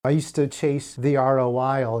I used to chase the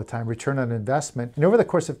ROI all the time, return on investment. And over the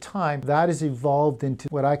course of time, that has evolved into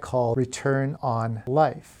what I call return on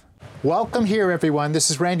life. Welcome here, everyone. This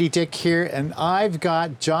is Randy Dick here, and I've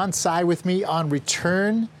got John Tsai with me on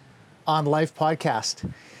Return on Life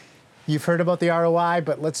podcast. You've heard about the ROI,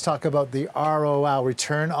 but let's talk about the ROL,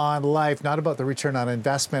 return on life, not about the return on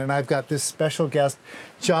investment. And I've got this special guest,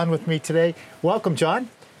 John, with me today. Welcome, John.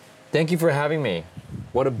 Thank you for having me.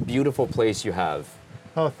 What a beautiful place you have.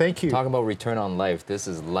 Oh, thank you. Talking about return on life. This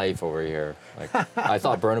is life over here. I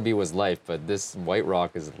thought Burnaby was life, but this White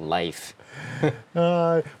Rock is life.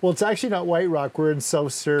 Well, it's actually not White Rock. We're in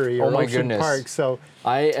South Surrey or Ocean Park. So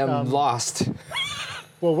I am lost.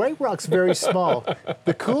 Well, White Rock's very small.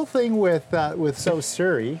 The cool thing with South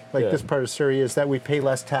Surrey, this part of Surrey, is that we pay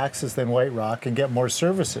less taxes than White Rock and get more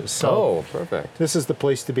services. So perfect. This is the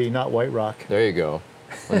place to be, not White Rock. There you go.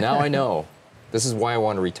 Well, now I know. This is why I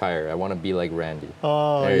want to retire. I want to be like Randy.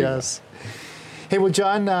 Oh, yes. Hey, well,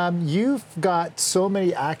 John, you've got so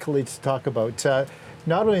many accolades to talk about.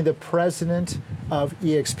 Not only the president of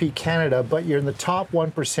EXP Canada, but you're in the top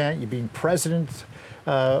 1%. You've been president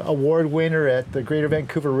award winner at the Greater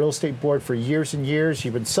Vancouver Real Estate Board for years and years.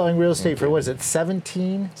 You've been selling real estate for,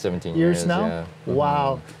 17 years now? Yeah.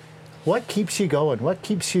 Wow. What keeps you going? What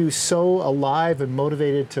keeps you so alive and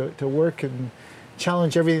motivated to work and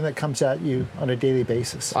challenge everything that comes at you on a daily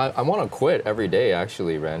basis? I want to quit every day,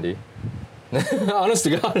 actually, Randy. Honest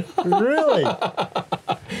to God. Really?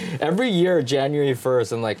 Every year, January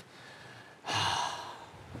 1st, I'm like,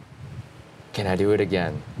 can I do it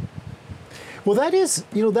again? Well, that is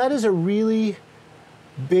a really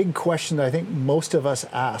big question that I think most of us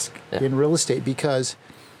ask in real estate, because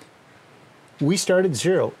we start at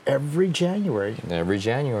zero every January. Every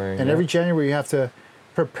January. And every January you have to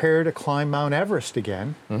prepare to climb Mount Everest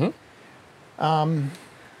again. Mm-hmm.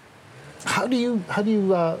 How do you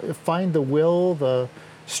find the will, the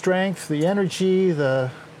strength, the energy,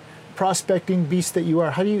 the prospecting beast that you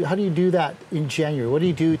are? How do you do that in January? What do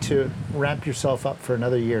you do to ramp yourself up for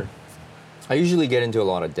another year? I usually get into a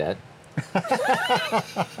lot of debt.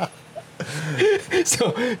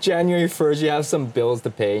 So January 1st, you have some bills to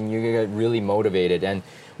pay and you get really motivated. And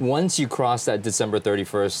once you cross that December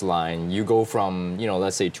 31st line, you go from,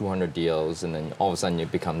 let's say 200 deals, and then all of a sudden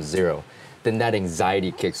it becomes zero. Then that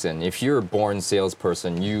anxiety kicks in. If you're a born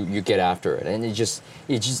salesperson, you get after it. And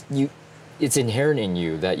it's inherent in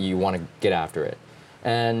you that you want to get after it.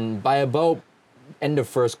 And by about end of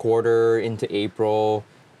first quarter into April,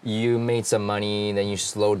 you made some money, then you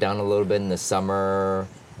slow down a little bit in the summer,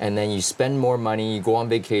 and then you spend more money, you go on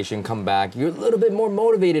vacation, come back, you're a little bit more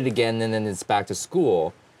motivated again, and then it's back to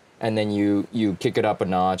school. And then you kick it up a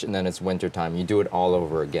notch, and then it's winter time. You do it all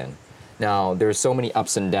over again. Now, there's so many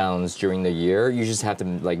ups and downs during the year. You just have to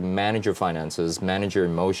manage your finances, manage your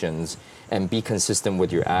emotions, and be consistent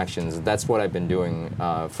with your actions. That's what I've been doing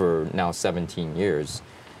for now 17 years.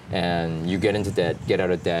 And you get into debt, get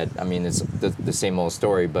out of debt. I mean, it's the same old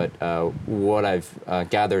story, but what I've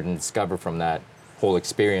gathered and discovered from that whole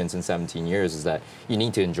experience in 17 years is that you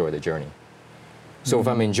need to enjoy the journey. So if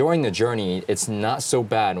I'm enjoying the journey, it's not so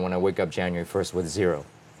bad when I wake up January 1st with zero,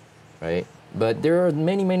 right? But there are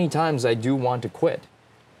many, many times I do want to quit.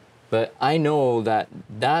 But I know that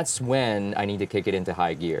that's when I need to kick it into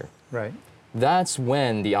high gear. Right. That's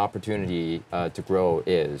when the opportunity to grow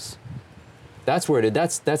is. That's where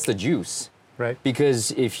that's the juice. Right.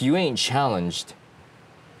 Because if you ain't challenged,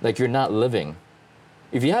 you're not living.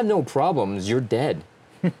 If you have no problems, you're dead.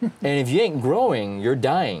 And if you ain't growing, you're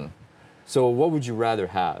dying. So what would you rather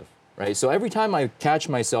have, right? So every time I catch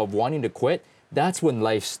myself wanting to quit, that's when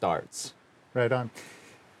life starts. Right on.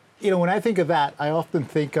 When I think of that, I often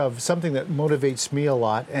think of something that motivates me a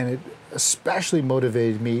lot, and it especially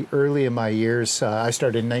motivated me early in my years. I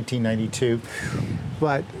started in 1992.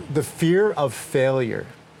 But the fear of failure,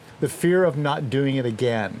 the fear of not doing it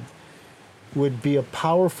again, would be a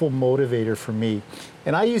powerful motivator for me.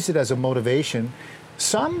 And I use it as a motivation.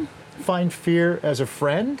 Some find fear as a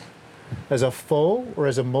friend, as a foe, or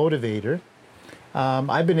as a motivator.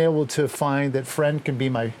 I've been able to find that fear can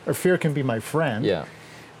be my friend. Yeah.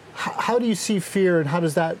 How do you see fear, and how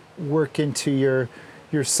does that work into your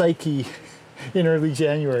psyche in early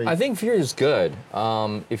January? I think fear is good.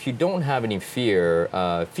 If you don't have any fear,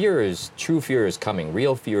 true fear is coming.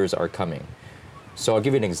 Real fears are coming. So I'll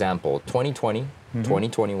give you an example. 2020,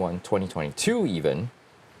 2021, 2022 even,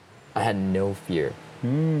 I had no fear.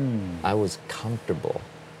 I was comfortable.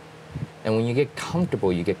 And when you get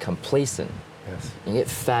comfortable, you get complacent. Yes. You get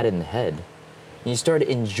fat in the head. And you start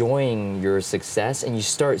enjoying your success, and you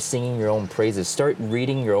start singing your own praises. Start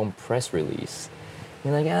reading your own press release.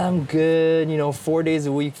 You're like, I'm good, 4 days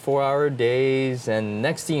a week, 4-hour days. And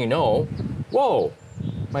next thing you know, whoa,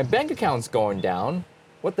 my bank account's going down.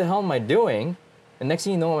 What the hell am I doing? And next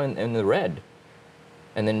thing you know, I'm in the red.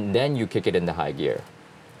 And then you kick it into high gear.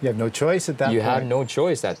 You have no choice at that point. You have no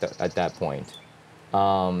choice at that point.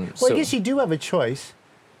 Well, I guess you do have a choice.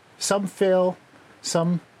 Some fail,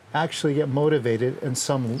 some actually get motivated, and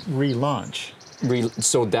some relaunch.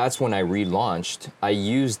 So that's when I relaunched. I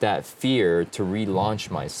used that fear to relaunch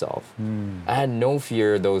myself. I had no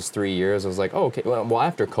fear those 3 years. I was like, oh, okay. Well,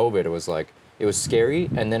 after COVID, it was scary.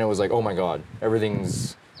 And then it was like, oh my God,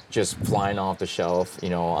 everything's just flying off the shelf.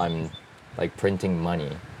 I'm like printing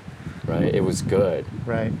money, right? It was good.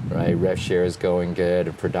 Right. Rev share is going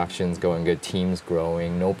good, production's going good, team's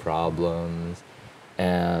growing, no problems.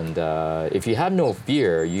 And if you have no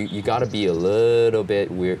fear, you got to be a little bit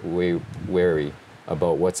wary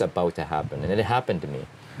about what's about to happen. And it happened to me.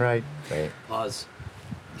 Right. Pause.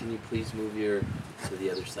 Can you please move to the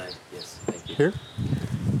other side? Yes, thank you. Here?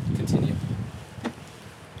 Continue.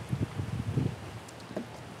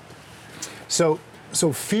 So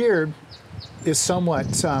fear is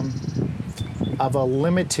somewhat of a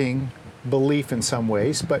limiting belief in some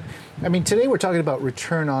ways. But, I mean, today we're talking about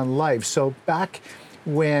return on life. So back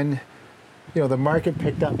when, the market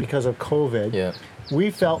picked up because of COVID,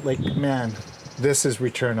 we felt like, man, this is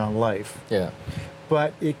return on life. Yeah.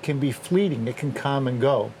 But it can be fleeting. It can come and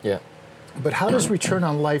go. Yeah. But how does return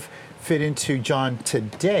on life fit into John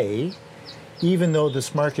today, even though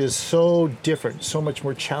this market is so different, so much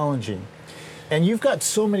more challenging? And you've got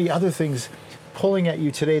so many other things pulling at you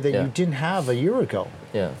today that you didn't have a year ago.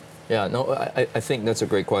 Yeah. No, I think that's a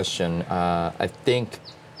great question. I think,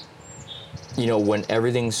 when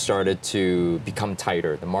everything started to become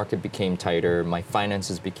tighter, the market became tighter, my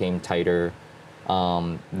finances became tighter,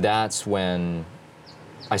 that's when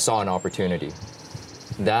I saw an opportunity.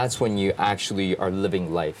 That's when you actually are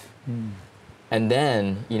living life. And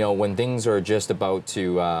then, when things are just about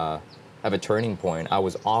to have a turning point, I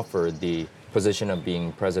was offered the position of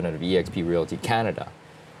being president of eXp Realty Canada.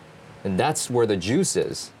 And that's where the juice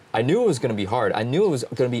is. I knew it was going to be hard. I knew it was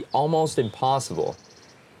going to be almost impossible.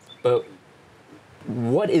 But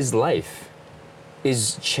what is life?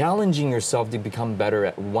 Is challenging yourself to become better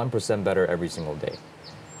at 1% better every single day,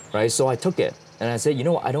 right? So I took it and I said,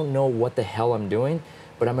 I don't know what the hell I'm doing,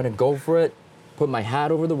 but I'm going to go for it, put my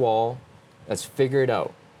hat over the wall. Let's figure it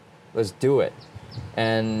out. Let's do it.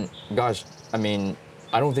 And gosh,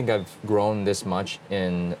 I don't think I've grown this much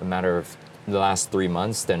in a matter of the last 3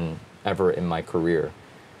 months than ever in my career.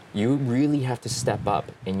 You really have to step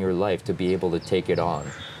up in your life to be able to take it on.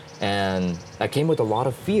 And that came with a lot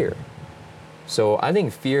of fear. So I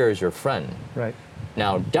think fear is your friend. Right.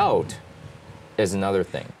 Now, doubt is another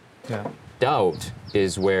thing. Yeah. Doubt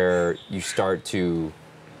is where you start to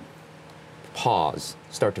pause,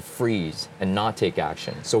 start to freeze, and not take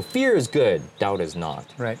action. So fear is good, doubt is not.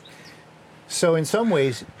 Right. So in some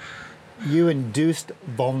ways, you induced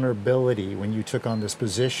vulnerability when you took on this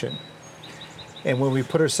position. And when we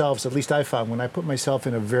put ourselves, at least I found, when I put myself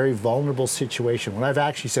in a very vulnerable situation, when I've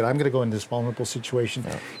actually said, I'm going to go in this vulnerable situation,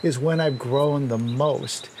 is when I've grown the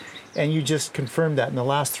most. And you just confirmed that in the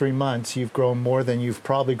last 3 months, you've grown more than you've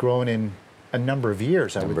probably grown in a number of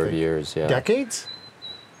years, I would think. Number of years, yeah. Decades?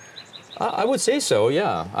 I would say so,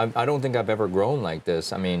 yeah. I don't think I've ever grown like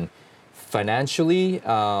this. Financially,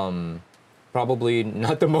 probably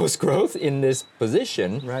not the most growth in this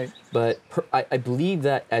position. Right. But I believe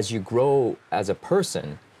that as you grow as a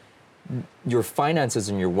person, your finances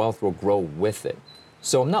and your wealth will grow with it.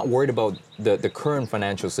 So I'm not worried about the current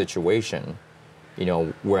financial situation,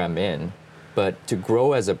 where I'm in. But to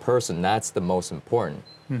grow as a person, that's the most important.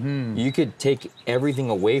 Mm-hmm. You could take everything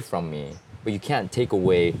away from me, but you can't take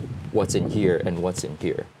away what's in here and what's in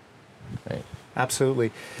here. Right?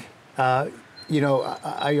 Absolutely. I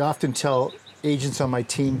often tell agents on my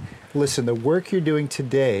team, listen, the work you're doing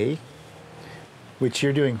today, which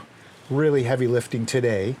you're doing really heavy lifting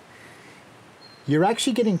today, you're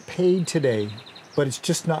actually getting paid today, but it's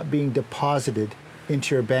just not being deposited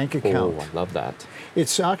into your bank account. Oh, I love that.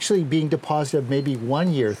 It's actually being deposited maybe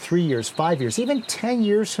 1 year, 3 years, 5 years, even 10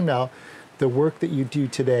 years from now, the work that you do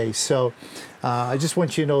today. So I just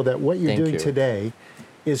want you to know that what you're doing today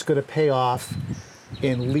is going to pay off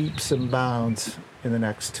in leaps and bounds in the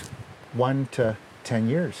next 1 to 10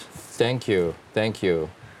 years. Thank you.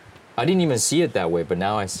 I didn't even see it that way, but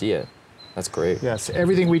now I see it. That's great. Yes,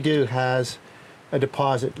 everything we do has a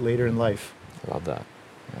deposit later in life. I love that.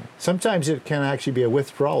 Sometimes it can actually be a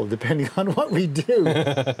withdrawal depending on what we do.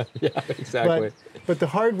 Yeah, exactly. But the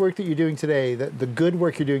hard work that you're doing today, the good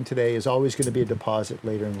work you're doing today is always going to be a deposit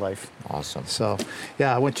later in life. Awesome. So,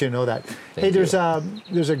 yeah, I want you to know that. Thank hey, you.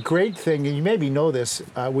 there's a great thing, and you maybe know this,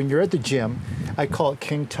 when you're at the gym, I call it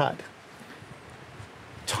King Tut.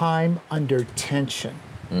 Time under tension.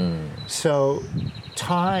 So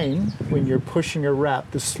time, when you're pushing a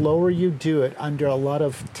rep, the slower you do it under a lot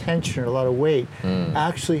of tension or a lot of weight,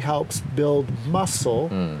 actually helps build muscle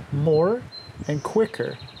more and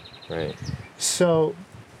quicker. Right. So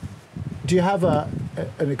do you have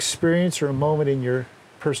an experience or a moment in your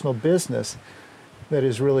personal business that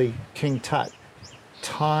is really King Tut?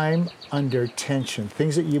 Time under tension,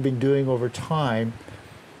 things that you've been doing over time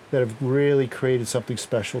that have really created something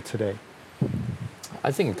special today.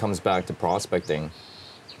 I think it comes back to prospecting.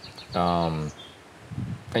 And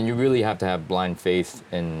you really have to have blind faith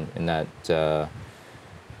in that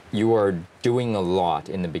you are doing a lot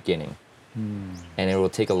in the beginning. And it will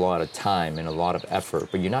take a lot of time and a lot of effort,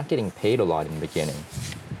 but you're not getting paid a lot in the beginning.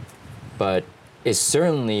 But it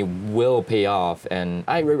certainly will pay off, and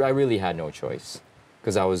I really had no choice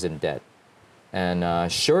because I was in debt.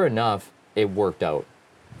 And sure enough, it worked out.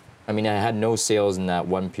 I mean, I had no sales in that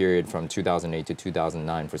one period from 2008 to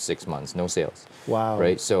 2009 for 6 months, no sales. Wow.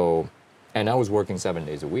 Right? So, and I was working 7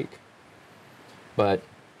 days a week. But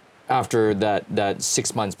after that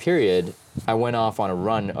 6 months period, I went off on a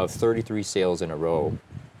run of 33 sales in a row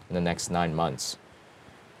in the next 9 months,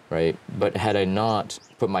 right? But had I not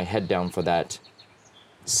put my head down for that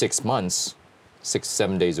 6 months,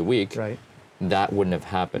 7 days a week, Right. that wouldn't have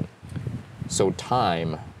happened. So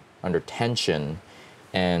time under tension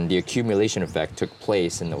and the accumulation effect took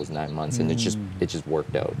place in those 9 months, and it just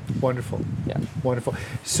worked out. Wonderful. Yeah. Wonderful.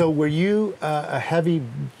 So were you a heavy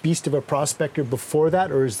beast of a prospector before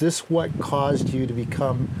that, or is this what caused you to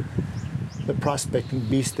become the prospecting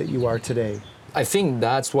beast that you are today? I think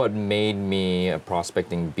that's what made me a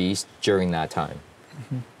prospecting beast during that time.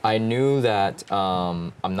 I knew that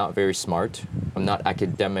I'm not very smart. I'm not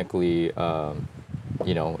academically,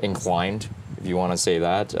 inclined, if you want to say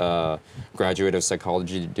that. Graduate of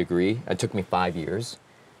psychology degree. It took me 5 years,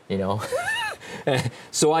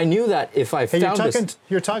 So I knew that if I found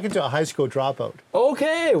you're talking to a high school dropout.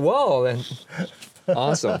 Okay, well, then,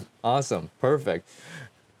 awesome, perfect.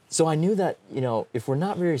 So I knew that, if we're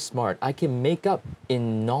not very smart, I can make up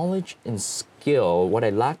in knowledge and skill what I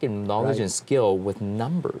lack in knowledge and skill with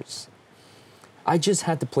numbers. I just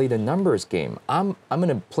had to play the numbers game. I'm going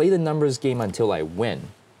to play the numbers game until I win,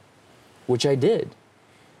 which I did.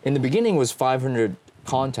 In the beginning, it was 500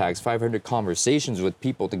 contacts, 500 conversations with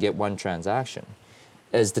people to get one transaction.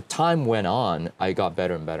 As the time went on, I got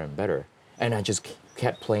better and better and better, and I just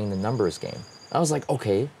kept playing the numbers game. I was like,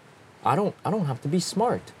 okay, I don't have to be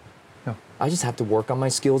smart. No. I just have to work on my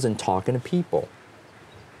skills and talking to people,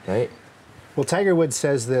 right? Well, Tiger Woods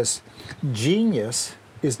says this: genius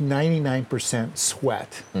is 99%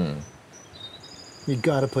 sweat. You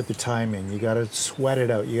got to put the time in. You got to sweat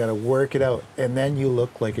it out. You got to work it out, and then you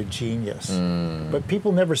look like a genius. But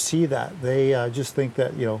people never see that. They just think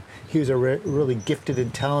that he was a really gifted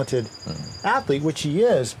and talented athlete, which he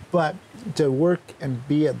is. But to work and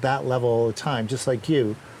be at that level all the time, just like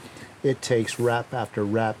you, it takes rep after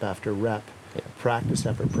rep after rep, practice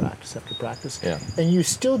after practice after practice. Yeah. And you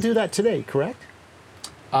still do that today, correct?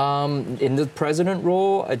 In the president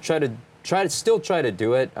role, I still try to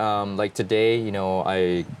do it. Like today,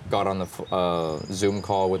 I got on the Zoom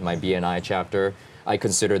call with my BNI chapter. I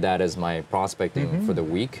consider that as my prospecting for the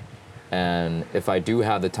week. And if I do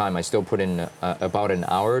have the time, I still put in about an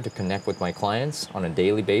hour to connect with my clients on a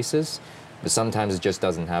daily basis. But sometimes it just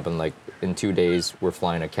doesn't happen. Like in 2 days, we're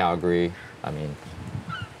flying to Calgary. I mean,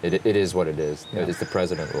 it is what it is. Yeah. It's the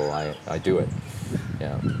president role. I do it.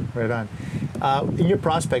 Yeah. Right on. In your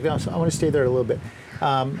prospect, I want to stay there a little bit.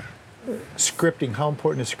 Scripting, how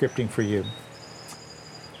important is scripting for you?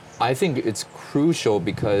 I think it's crucial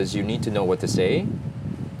because you need to know what to say.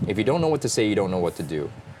 If you don't know what to say, you don't know what to do.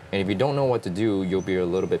 And if you don't know what to do, you'll be a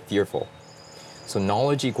little bit fearful. So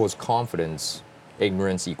knowledge equals confidence,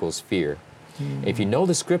 ignorance equals fear. If you know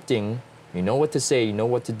the scripting, you know what to say, you know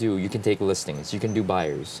what to do, you can take listings, you can do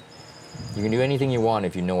buyers. You can do anything you want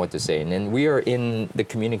if you know what to say. And then we are in the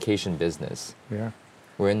communication business. Yeah.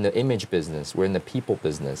 We're in the image business. We're in the people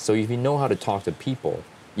business. So if you know how to talk to people,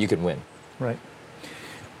 you can win. Right.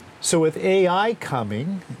 So with AI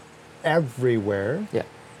coming everywhere,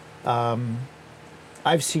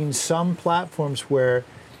 I've seen some platforms where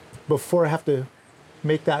before I have to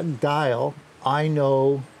make that dial, I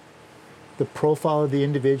know the profile of the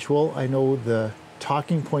individual. I know the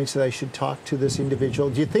talking points that I should talk to this individual?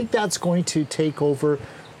 Do you think that's going to take over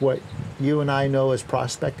what you and I know as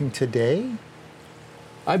prospecting today?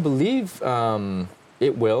 I believe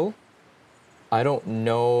it will. I don't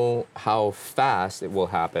know how fast it will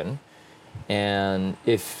happen. And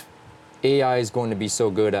if AI is going to be so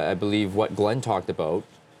good, I believe what Glenn talked about,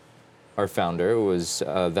 our founder, was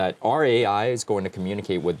that our AI is going to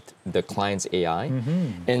communicate with the client's AI.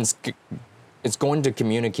 And it's going to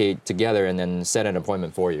communicate together and then set an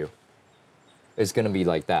appointment for you. It's going to be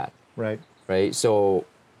like that. Right. Right? So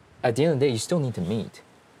at the end of the day, you still need to meet.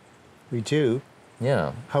 We do.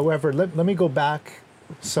 Yeah. However, let me go back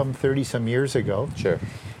some 30-some years ago. Sure.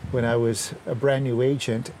 When I was a brand new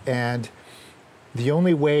agent, and the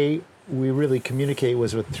only way we really communicate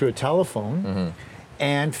was through a telephone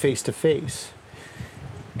and face-to-face.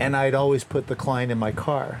 And I'd always put the client in my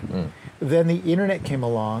car. Then the internet came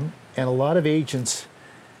along, and a lot of agents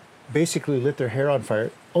basically lit their hair on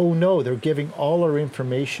fire. Oh no, they're giving all our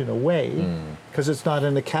information away because it's not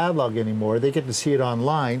in the catalog anymore. They get to see it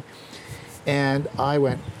online. And I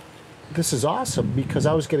went, this is awesome, because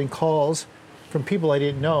I was getting calls from people I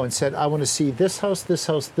didn't know and said, I want to see this house, this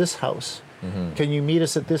house, this house. Can you meet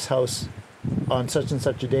us at this house on such and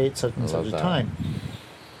such a date, such and such a time?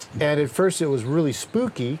 And at first it was really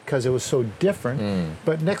spooky because it was so different.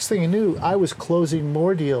 But next thing I knew, I was closing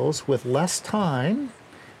more deals with less time,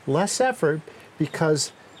 less effort,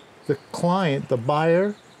 because the client, the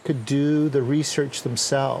buyer, could do the research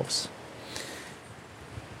themselves.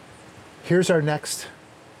 Here's our next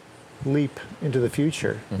leap into the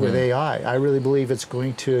future with AI. I really believe it's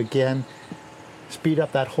going to, again, speed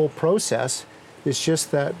up that whole process. It's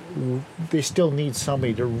just that they still need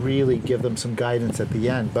somebody to really give them some guidance at the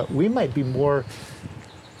end. But we might be more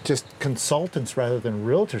just consultants rather than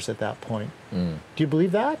realtors at that point. Do you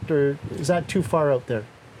believe that, or is that too far out there?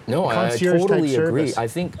 No, I totally agree.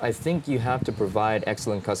 Service. I think you have to provide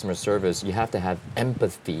excellent customer service. You have to have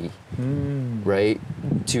empathy, right?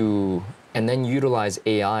 And then utilize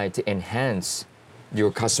AI to enhance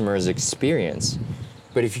your customer's experience.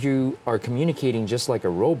 But if you are communicating just like a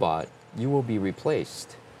robot, you will be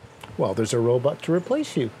replaced. Well, there's a robot to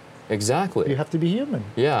replace you. Exactly. You have to be human.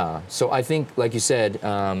 Yeah. So I think, like you said,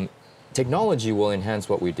 technology will enhance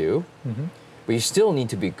what we do, but you still need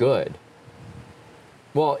to be good.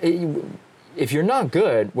 Well, if you're not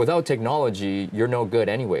good without technology, you're no good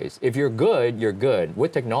anyways. If you're good, you're good.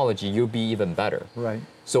 With technology, you'll be even better. Right.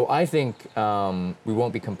 So I think we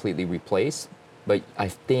won't be completely replaced, but I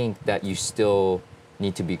think that you still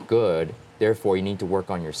need to be good. Therefore, you need to work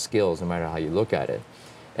on your skills no matter how you look at it.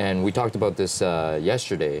 And we talked about this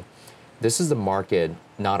yesterday. This is the market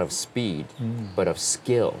not of speed, but of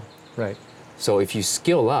skill. Right. So if you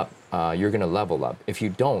skill up, you're going to level up. If you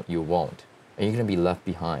don't, you won't. And you're going to be left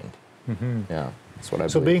behind. Yeah, that's what I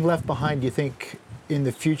believe. So being left behind, do you think in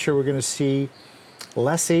the future we're going to see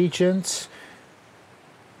less agents,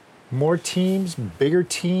 more teams, bigger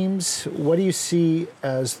teams? What do you see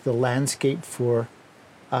as the landscape for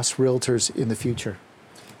us realtors in the future?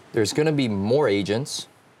 There's going to be more agents.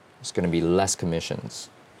 There's going to be less commissions.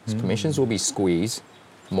 Commissions will be squeezed.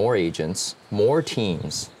 More agents, more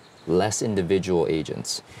teams, less individual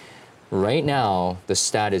agents. Right now, the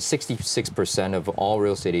stat is 66% of all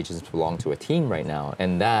real estate agents belong to a team right now,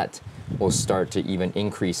 and that will start to even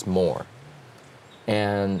increase more.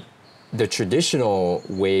 And the traditional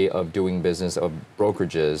way of doing business of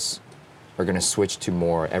brokerages are going to switch to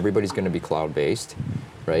more, everybody's going to be cloud-based,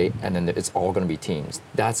 right? And then it's all going to be teams.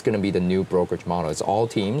 That's going to be the new brokerage model. It's all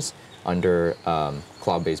teams under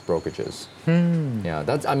cloud-based brokerages. Yeah,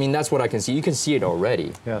 that's what I can see. You can see it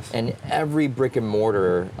already. Yes. And every brick and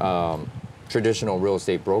mortar traditional real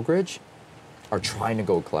estate brokerage are trying to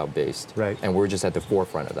go cloud-based. Right. And we're just at the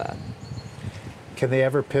forefront of that. Can they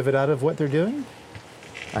ever pivot out of what they're doing?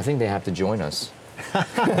 I think they have to join us.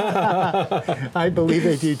 I believe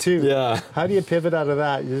they do too. Yeah. How do you pivot out of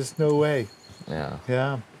that? There's no way. Yeah.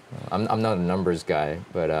 Yeah. I'm not a numbers guy,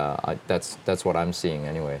 but that's what I'm seeing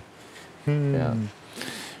anyway. Yeah.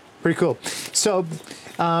 Pretty cool. So,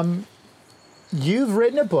 you've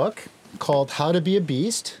written a book called How to Be a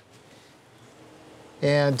Beast.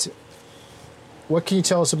 And what can you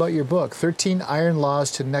tell us about your book? 13 Iron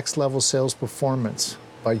Laws to Next Level Sales Performance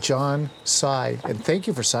by Tsai. And thank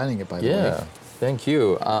you for signing it, by the way. Yeah. Thank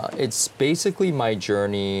you. It's basically my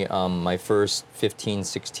journey, my first 15,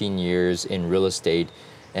 16 years in real estate,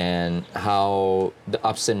 and how the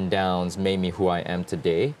ups and downs made me who I am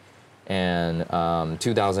today. And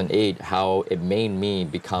 2008, how it made me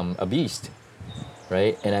become a beast,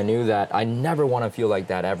 right? And I knew that I never want to feel like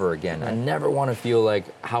that ever again. I never want to feel like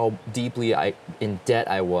how deeply in debt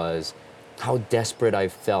I was how desperate I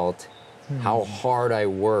felt, how hard I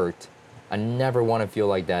worked. I never want to feel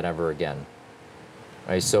like that ever again.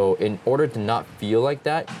 Right? So in order to not feel like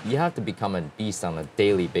that, you have to become a beast on a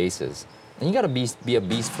daily basis. And you got to be a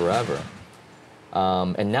beast forever.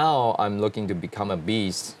 And now I'm looking to become a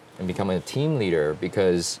beast and become a team leader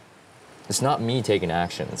because it's not me taking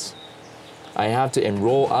actions. I have to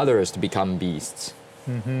enroll others to become beasts.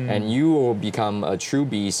 And you will become a true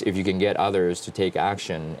beast if you can get others to take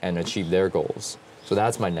action and achieve their goals. So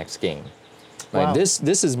that's my next game. Wow. Right?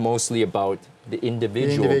 This is mostly about the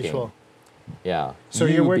individual game. Yeah. So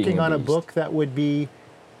You you're being working on a beast. book that would be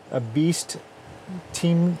a beast,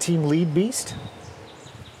 team lead beast?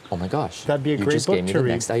 Oh my gosh. That'd be a you great just book gave me to the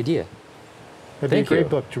read. next idea. That'd Thank be a great you.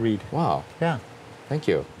 book to read. Wow. Yeah. Thank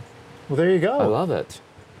you. Well, there you go. I love it.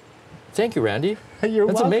 Thank you, Randy. You're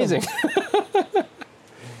That's welcome. amazing.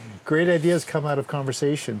 Great ideas come out of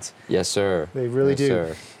conversations. Yes, sir. They really Yes,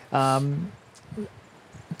 do. Sir.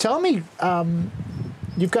 Tell me,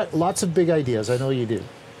 you've got lots of big ideas. I know you do.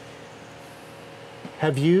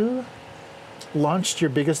 Have you launched your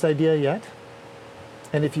biggest idea yet?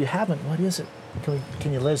 And if you haven't, what is it?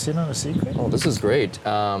 Can you let us in on a secret? Oh, this is great.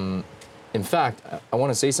 In fact, I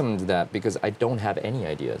want to say something to that because I don't have any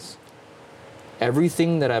ideas.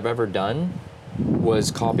 Everything that I've ever done was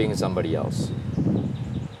copying somebody else.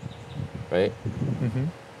 Right?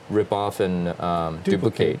 Rip off and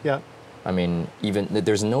duplicate. Yeah. I mean, even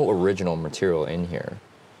there's no original material in here,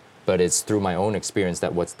 but it's through my own experience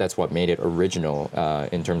that's what made it original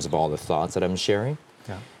in terms of all the thoughts that I'm sharing.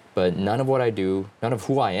 Yeah. But none of what I do, none of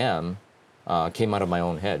who I am, came out of my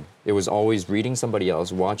own head. It was always reading somebody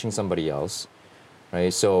else, watching somebody else,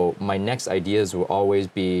 right? So my next ideas will always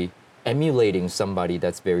be emulating somebody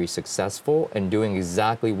that's very successful and doing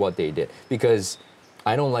exactly what they did, because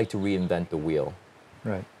I don't like to reinvent the wheel.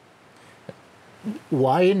 Right.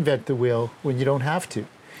 Why invent the wheel when you don't have to?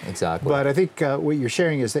 Exactly. But I think what you're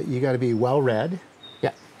sharing is that you got to be well-read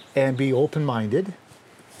yeah. and be open-minded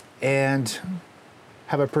and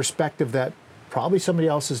have a perspective that probably somebody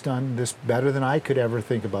else has done this better than I could ever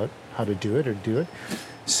think about how to do it or do it.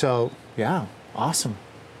 So, yeah, awesome.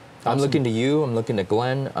 I'm looking to you, I'm looking to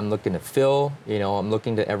Glenn, I'm looking to Phil, I'm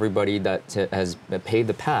looking to everybody that has paved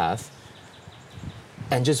the path,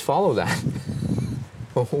 and just follow that.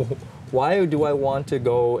 Why do I want to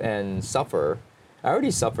go and suffer? I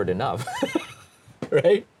already suffered enough,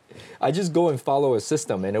 right? I just go and follow a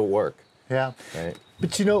system and it'll work. Yeah. Right?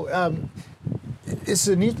 But it's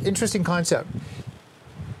an interesting concept.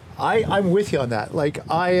 I'm with you on that. Like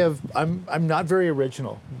I'm not very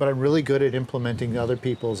original, but I'm really good at implementing other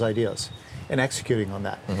people's ideas and executing on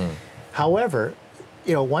that. However,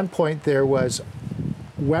 one point there was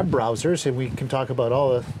web browsers, and we can talk about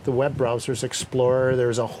all the web browsers, Explorer.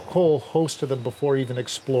 There's a whole host of them before even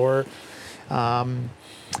Explorer. And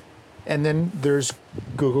then there's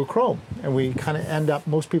Google Chrome, and we kind of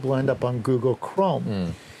most people end up on Google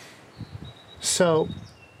Chrome. So,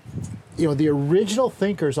 the original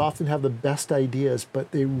thinkers often have the best ideas,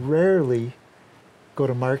 but they rarely go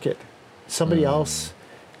to market. Somebody else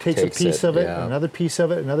takes a piece of it, yeah. another piece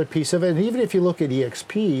of it, another piece of it. And even if you look at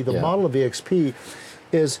EXP, the model of EXP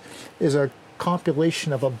is a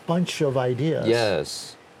compilation of a bunch of ideas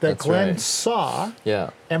Yes. that that's Glenn right. saw Yeah.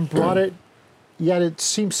 and brought it, yet it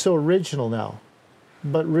seems so original now.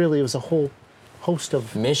 But really, it was a whole host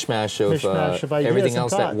of Mishmash of ideas everything and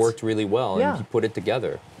else thoughts. that worked really well, Yeah. and he put it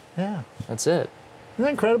together. Yeah. That's it. Isn't that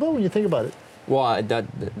incredible when you think about it? Well,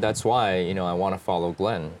 that's why I want to follow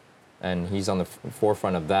Glenn, and he's on the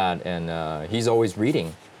forefront of that, and he's always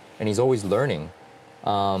reading, and he's always learning.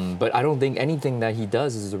 But I don't think anything that he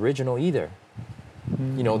does is original either.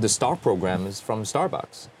 The STAR program is from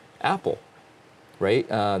Starbucks, Apple, right?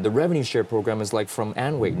 The revenue share program is like from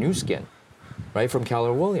Anway, New Skin, right? From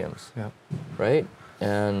Keller Williams, Yeah. right?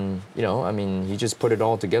 And he just put it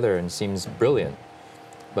all together and seems brilliant.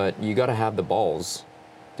 But you got to have the balls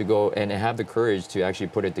to go and have the courage to actually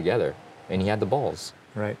put it together. And he had the balls.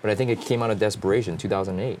 Right. But I think it came out of desperation,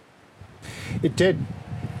 2008. It did.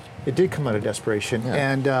 It did come out of desperation. Yeah.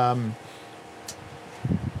 And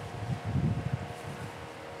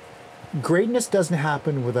greatness doesn't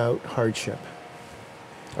happen without hardship.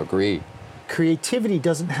 Agree. Creativity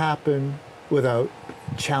doesn't happen without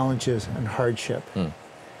challenges and hardship.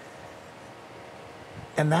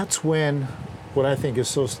 And that's when what I think is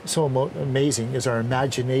so amazing is our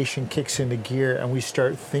imagination kicks into gear and we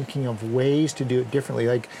start thinking of ways to do it differently.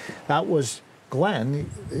 Like that was Glenn,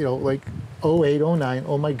 like 08, 09,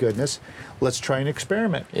 oh my goodness, let's try an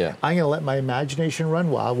experiment. Yeah. I'm going to let my imagination run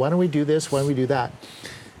wild. Why don't we do this? Why don't we do that?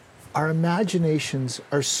 Our imaginations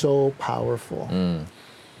are so powerful.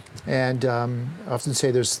 And I often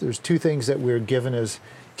say there's two things that we're given as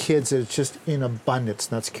kids that it's just in abundance,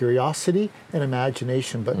 and that's curiosity and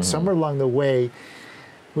imagination. But somewhere along the way,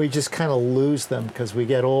 we just kind of lose them because we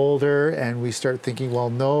get older and we start thinking, well,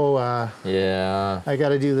 no, I got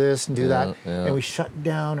to do this and do that. Yeah. And we shut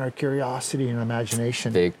down our curiosity and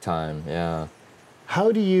imagination. Big time, yeah.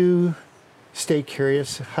 How do you stay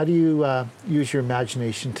curious? How do you use your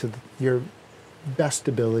imagination to your best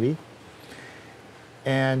ability?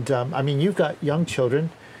 And I mean, you've got young children,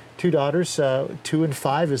 2 daughters, 2 and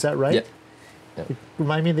 5, is that right? Yeah.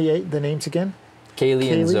 Remind me the names again?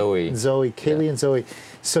 Kaylee and Zoe. Kaylee and Zoe.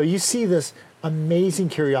 So you see this amazing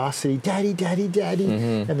curiosity, daddy, daddy, daddy,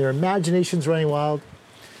 and their imagination's running wild.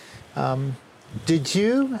 Did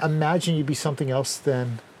you imagine you'd be something else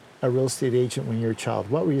than a real estate agent when you were a child?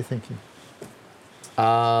 What were you thinking?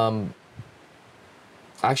 I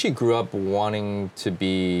actually grew up wanting to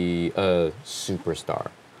be a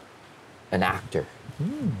superstar, an actor,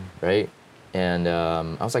 right? And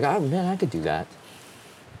I was like, oh man, I could do that.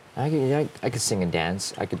 I could sing and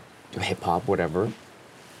dance. I could do hip hop, whatever.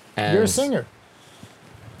 And You're a singer.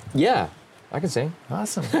 Yeah, I can sing.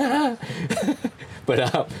 Awesome.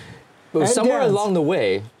 But And somewhere dance. along the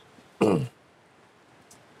way,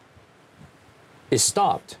 it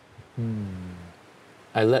stopped.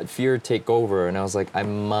 I let fear take over, and I was like, I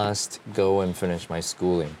must go and finish my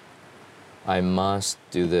schooling. I must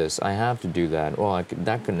do this. I have to do that. Well,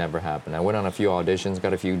 that could never happen. I went on a few auditions,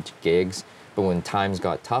 got a few gigs, but when times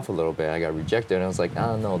got tough a little bit, I got rejected, and I was like,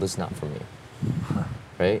 oh, no, this is not for me.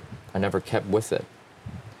 Right? I never kept with it.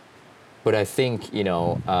 But I think,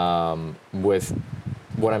 with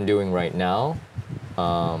what I'm doing right now,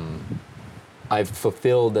 I've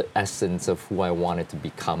fulfilled the essence of who I wanted to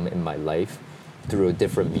become in my life through a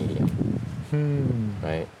different medium,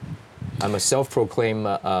 right? I'm a self-proclaimed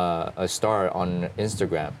a star on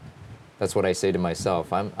Instagram. That's what I say to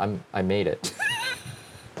myself. I made it.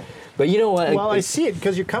 But you know what? Well, I see it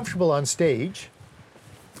because you're comfortable on stage.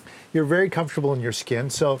 You're very comfortable in your skin.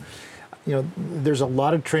 So, there's a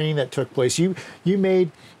lot of training that took place. You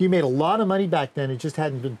made a lot of money back then. It just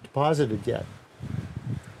hadn't been deposited yet.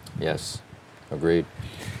 Yes, agreed.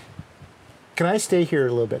 Can I stay here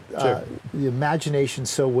a little bit? Sure. The imagination.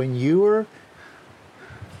 So when you were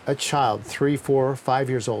a child, 3, 4, 5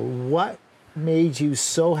 years old, what made you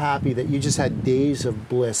so happy that you just had days of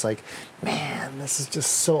bliss? Like, man, this is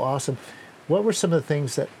just so awesome. What were some of the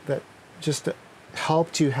things that just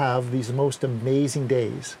helped you have these most amazing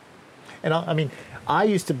days? And I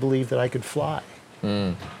used to believe that I could fly.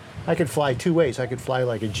 I could fly 2 ways. I could fly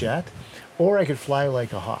like a jet, or I could fly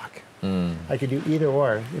like a hawk. I could do either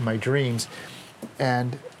or in my dreams,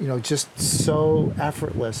 and just so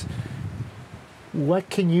effortless. What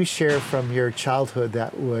can you share from your childhood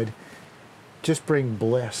that would just bring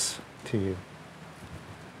bliss to you?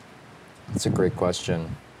 That's a great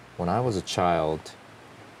question. When I was a child,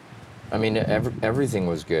 everything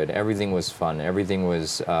was good. Everything was fun. Everything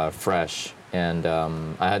was fresh, and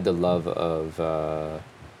I had the love of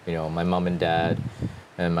my mom and dad.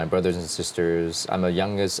 And my brothers and sisters. I'm the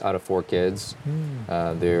youngest out of 4 kids.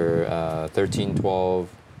 They're 13, 12,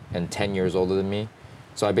 and 10 years older than me.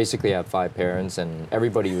 So I basically have 5 parents, and I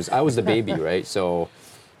was the baby, right? So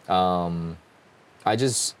I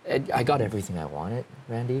got everything I wanted,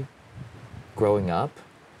 Randy. Growing up,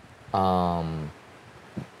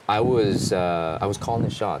 I was calling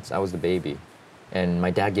the shots. I was the baby, and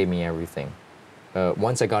my dad gave me everything.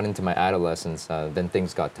 Once I got into my adolescence, then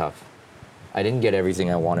things got tough. I didn't get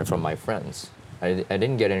everything I wanted from my friends. I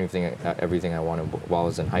didn't get everything I wanted while I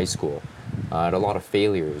was in high school. I had a lot of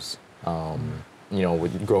failures,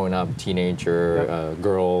 with growing up, teenager,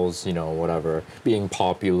 girls, whatever, being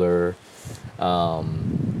popular. I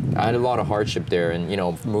had a lot of hardship there, and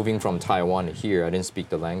moving from Taiwan to here, I didn't speak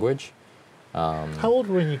the language. How old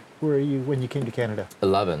were you when you came to Canada?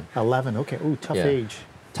 11. 11. Okay. Ooh, tough Yeah. age.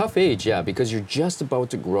 Tough age, yeah, because you're just about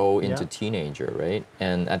to grow into Yeah. teenager, right?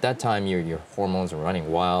 And at that time, your hormones are running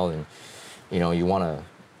wild, and you want to,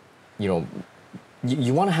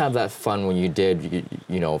 you want to have that fun when you did,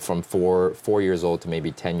 from 4 years old to maybe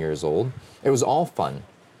 10 years old. It was all fun.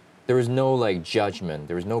 There was no judgment.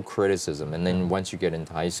 There was no criticism. And then once you get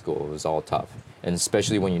into high school, it was all tough, and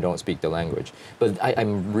especially when you don't speak the language. But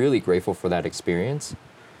I'm really grateful for that experience,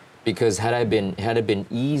 because had it been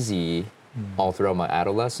easy all throughout my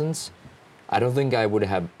adolescence, I don't think I would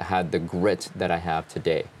have had the grit that I have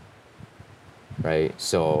today. Right?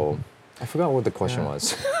 So I forgot what the question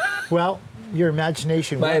was. Well, your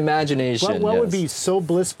imagination. My imagination. What would yes. be so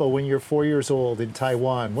blissful when you're 4 years old in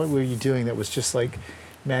Taiwan? What were you doing that was just like,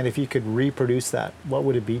 man, if you could reproduce that, what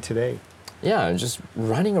would it be today? Yeah, just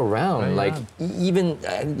running around. Running like around. even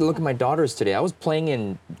look at my daughters today. I was playing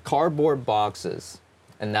in cardboard boxes,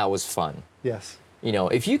 and that was fun. Yes. You know,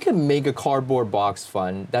 if you can make a cardboard box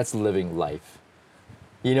fun, that's living life.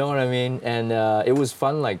 You know what I mean? And it was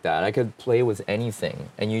fun like that. I could play with anything,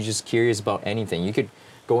 and you're just curious about anything. You could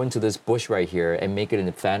go into this bush right here and make it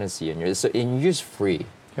into fantasy, and you're just free,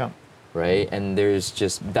 Yeah. right? And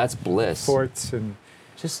that's bliss. Forts and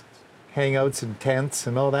Just hangouts and tents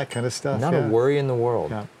and all that kind of stuff. not yeah. a worry in the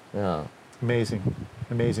world. Yeah. Yeah. Amazing,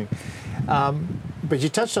 amazing. But you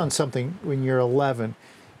touched on something when you're 11.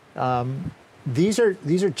 These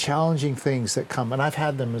are challenging things that come, and I've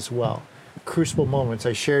had them as well. Crucible moments.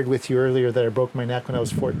 I shared with you earlier that I broke my neck when I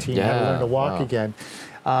was 14. I had to learn to walk wow. again.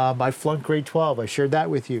 I flunked grade 12. I shared that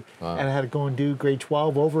with you, Wow. and I had to go and do grade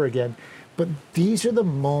 12 over again. But these are the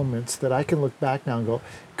moments that I can look back now and go,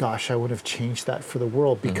 gosh, I would have changed that for the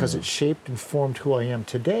world because it shaped and formed who I am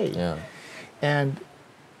today. Yeah. And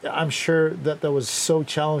I'm sure that was so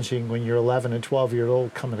challenging when you're 11 and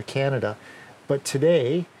 12-year-old coming to Canada. But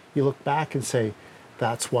today, you look back and say,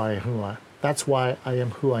 that's why I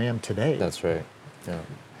am who I am today. That's right. Yeah.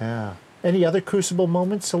 Yeah. Any other crucible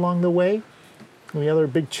moments along the way? Any other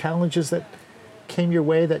big challenges that came your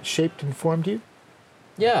way that shaped and formed you?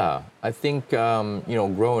 Yeah, I think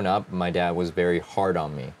growing up, my dad was very hard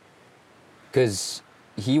on me, because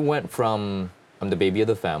he went from I'm the baby of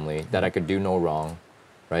the family, that I could do no wrong,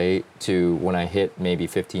 right, to when I hit maybe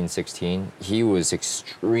 15, 16, he was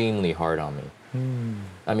extremely hard on me.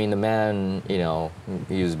 I mean, the man,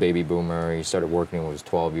 he was a baby boomer. He started working when he was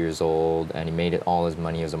 12 years old, and he made it all his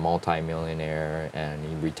money. He was a multi-millionaire, and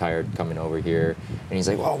he retired coming over here. And he's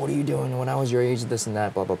like, well, what are you doing when I was your age, this and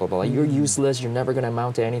that, blah, blah, blah, blah. Like, you're useless. You're never going to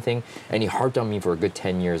amount to anything. And he harped on me for a good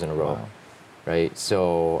 10 years in a row, Wow. right?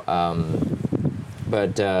 So,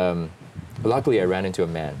 but luckily I ran into a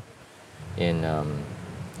man in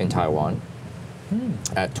Taiwan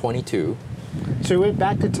at 22. So you went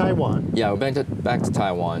back to Taiwan. Yeah, I went back to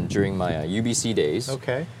Taiwan during my UBC days.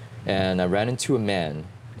 Okay. And I ran into a man.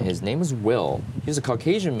 His name was Will. He was a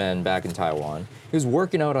Caucasian man back in Taiwan. He was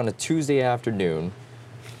working out on a Tuesday afternoon.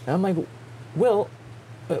 And I'm like, Will,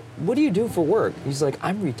 what do you do for work? He's like,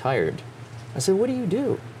 I'm retired. I said, what do you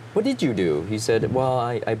do? What did you do? He said, well,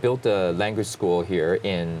 I built a language school here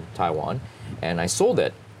in Taiwan, and I sold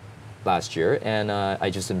it last year, and I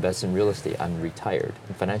just invest in real estate. I'm retired.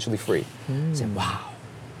 I'm financially free. I said, wow.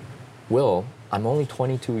 Will, I'm only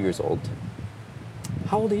 22 years old.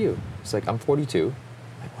 How old are you? He's like, I'm 42.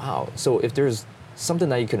 I'm like, wow. So if there's something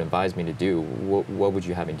that you can advise me to do, what would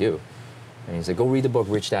you have me do? And he's like, go read the book,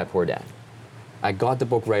 Rich Dad, Poor Dad. I got the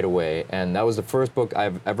book right away, and that was the first book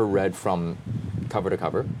I've ever read from cover to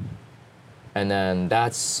cover. And then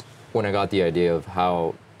that's when I got the idea of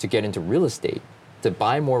how to get into real estate, to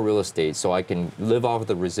buy more real estate so I can live off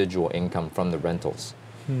the residual income from the rentals,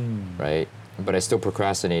 right? But I still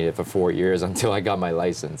procrastinated for 4 years until I got my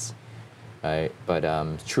license, right? But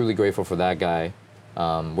truly grateful for that guy.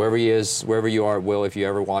 Wherever he is, wherever you are, Will, if you're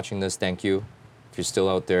ever watching this, thank you. If you're still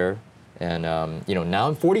out there. And, now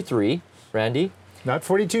I'm 43, Randy. Not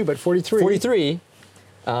 42, but 43. 43.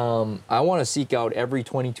 I want to seek out every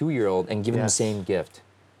 22-year-old and give them the Yes. same gift.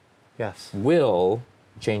 Yes. Will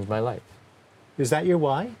change my life. Is that your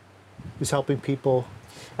why? Is helping people?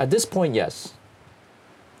 At this point, yes.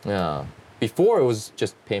 Yeah. Before, it was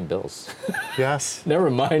just paying bills. Yes. Never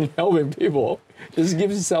mind helping people. Just give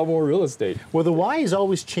yourself more real estate. Well, the why is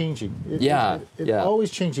always changing. It's Yeah. always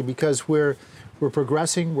changing because we're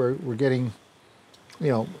progressing. We're getting,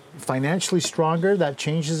 financially stronger. That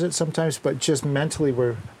changes it sometimes, but just mentally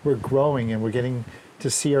we're growing and we're getting to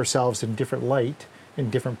see ourselves in different light in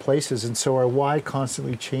different places, and so our why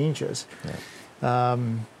constantly changes. Yeah.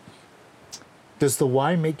 Does the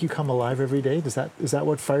why make you come alive every day? Is that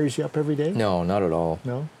what fires you up every day? No, not at all.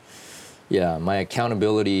 No? Yeah, my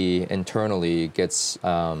accountability internally gets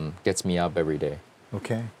me up every day.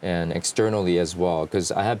 Okay. And externally as well,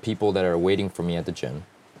 because I have people that are waiting for me at the gym.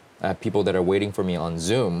 I have people that are waiting for me on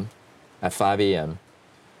Zoom at 5 a.m.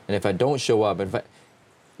 And if I don't show up,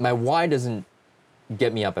 my why doesn't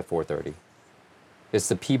get me up at 4:30. It's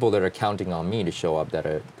the people that are counting on me to show up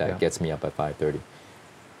that gets me up at 5:30.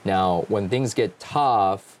 Now, when things get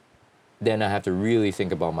tough, then I have to really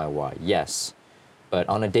think about my why. Yes, but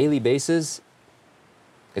on a daily basis,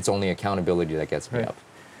 it's only accountability that gets me Right. up.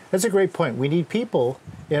 That's a great point. We need people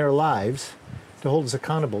in our lives to hold us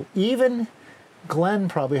accountable. Even Glenn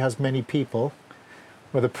probably has many people,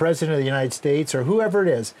 or the President of the United States, or whoever it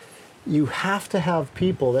is. You have to have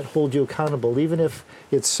people that hold you accountable, even if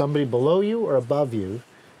it's somebody below you or above you,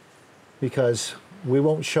 because we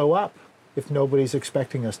won't show up. if nobody's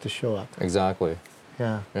expecting us to show up. Exactly.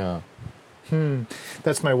 Yeah. Yeah.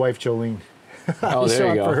 That's my wife, Jolene. Oh, Show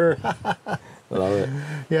there you up go. for her. Love it.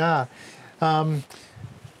 Yeah.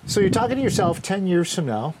 So you're talking to yourself 10 years from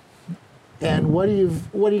now, and what are you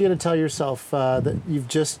going to tell yourself that you've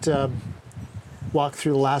just walked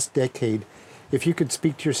through the last decade? If you could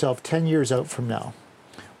speak to yourself 10 years out from now,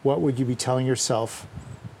 what would you be telling yourself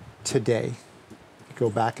today? Go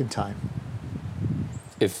back in time.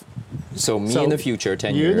 So So in the future,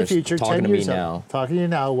 10 you years, in the future, talking 10 to years me out, now. talking to you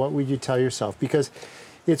now, what would you tell yourself? Because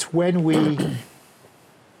it's when we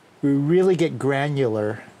really get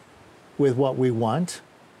granular with what we want,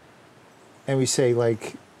 and we say,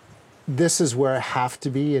 like, this is where I have to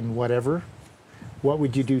be in whatever. What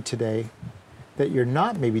would you do today that you're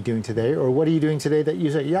not maybe doing today? Or what are you doing today that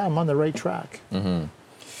you say, yeah, I'm on the right track? Mm-hmm.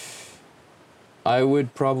 I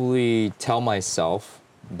would probably tell myself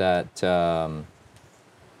that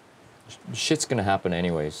shit's gonna happen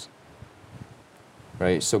anyways,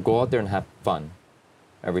 right? So go out there and have fun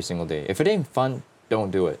every single day. If it ain't fun,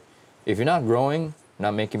 don't do it. If you're not growing,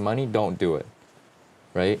 not making money, don't do it,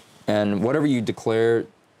 right? And whatever you declare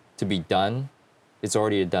to be done, it's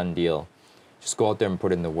already a done deal. Just go out there and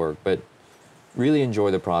put in the work, but really enjoy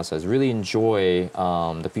the process. Really enjoy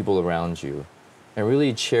the people around you, and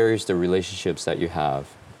really cherish the relationships that you have.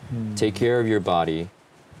 Take care of your body,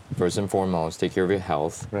 first and foremost. Take care of your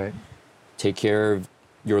health. Right. Take care of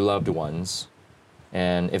your loved ones.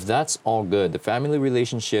 And if that's all good, the family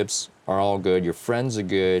relationships are all good, your friends are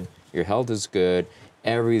good, your health is good,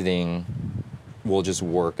 everything will just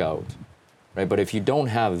work out, right? But if you don't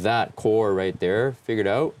have that core right there figured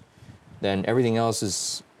out, then everything else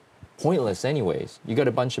is pointless anyways. You got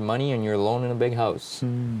a bunch of money and you're alone in a big house.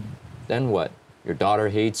 Then what? Your daughter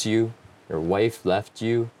hates you, your wife left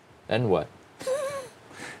you, then what?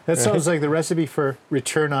 That sounds like the recipe for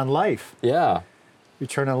return on life. Yeah.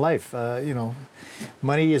 Return on life.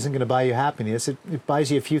 Money isn't going to buy you happiness. It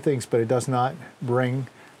buys you a few things, but it does not bring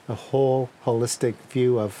a whole holistic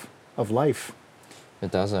view of life. It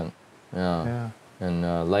doesn't. Yeah. Yeah.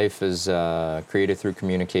 And life is created through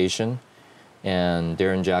communication. And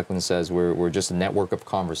Darren Jacklin says we're just a network of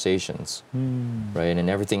conversations, right? And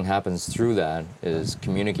everything happens through that is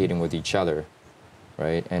communicating with each other,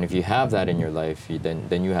 right? And if you have that in your life,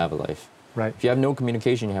 then you have a life. Right. If you have no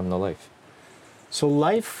communication, you have no life. So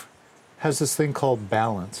life has this thing called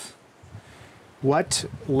balance. What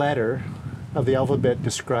letter of the alphabet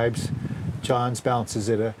describes John's balance? Is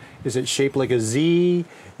it shaped like a Z?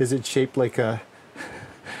 Is it shaped like an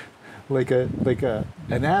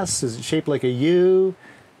S? Is it shaped like a U?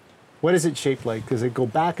 What is it shaped like? Does it go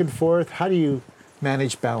back and forth? How do you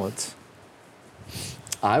manage balance?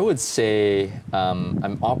 I would say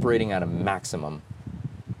I'm operating at a maximum,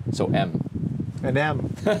 so M, An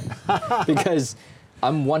M, because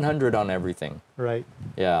I'm 100 on everything. right?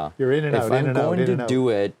 Yeah. You're in and out, If in I'm and out, going in to and out. do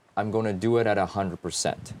it, I'm going to do it at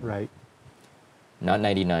 100%. Right. Not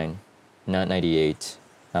 99, not 98.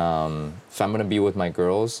 If I'm going to be with my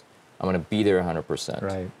girls, I'm going to be there 100%.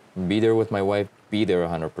 Right. Be there with my wife, be there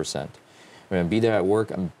 100%. I'm going to be there at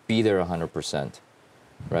work, I'm be there 100%.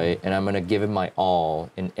 Right? And I'm going to give it my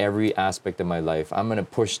all in every aspect of my life. I'm going to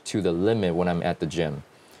push to the limit when I'm at the gym.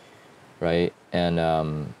 Right?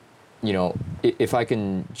 And, if I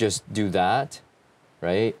can just do that,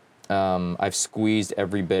 right? I've squeezed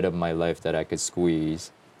every bit of my life that I could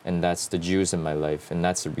squeeze. And that's the juice in my life, and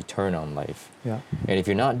that's the return on life. Yeah. And if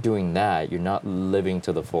you're not doing that, you're not living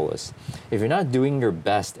to the fullest. If you're not doing your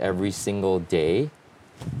best every single day,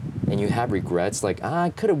 and you have regrets, like, I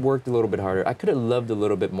could have worked a little bit harder, I could have loved a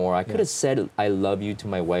little bit more, I could have said I love you to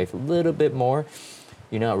my wife a little bit more,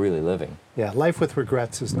 you're not really living. Yeah. Life with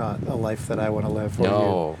regrets is not a life that I want to live. Or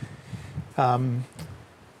No. you.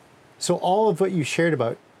 So all of what you shared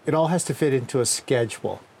about, it all has to fit into a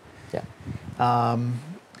schedule. Yeah.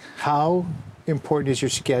 How important is your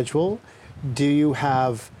schedule? Do you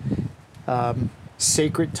have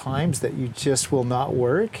sacred times that you just will not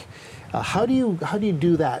work? How do you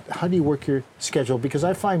do that? How do you work your schedule? Because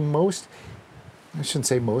I find I shouldn't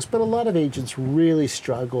say most, but a lot of agents really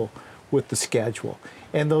struggle with the schedule,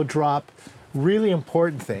 and they'll drop really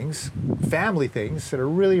important things, family things that are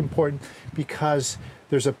really important because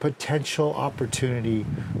there's a potential opportunity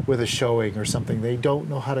with a showing or something. They don't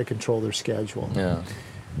know how to control their schedule. Yeah.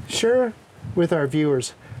 Share with our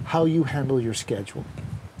viewers how you handle your schedule.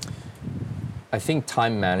 I think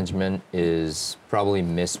time management is probably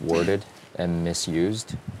misworded and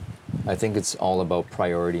misused. I think it's all about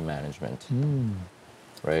priority management,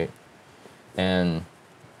 right? And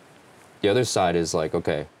the other side is like,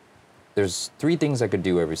 okay, there's 3 things I could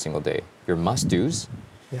do every single day. Your must-dos,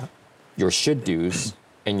 Yeah. your should do's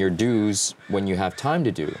and your do's when you have time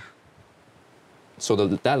to do. So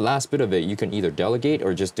that last bit of it, you can either delegate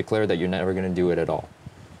or just declare that you're never going to do it at all.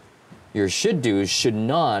 Your should do's should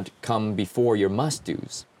not come before your must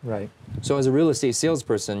do's. Right. So as a real estate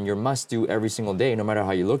salesperson, your must do every single day, no matter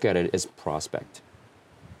how you look at it, is prospect.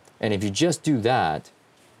 And if you just do that,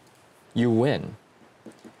 you win.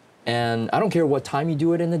 And I don't care what time you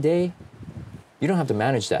do it in the day, you don't have to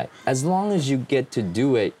manage that. As long as you get to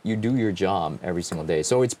do it, you do your job every single day.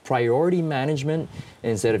 So it's priority management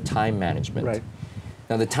instead of time management. Right.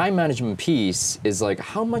 Now the time management piece is like,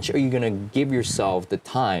 how much are you gonna give yourself the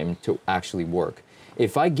time to actually work?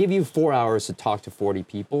 If I give you 4 hours to talk to 40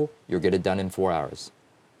 people, you'll get it done in 4 hours.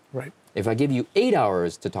 Right. If I give you 8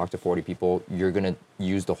 hours to talk to 40 people, you're gonna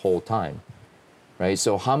use the whole time, right?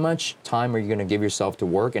 So how much time are you gonna give yourself to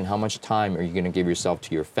work, and how much time are you gonna give yourself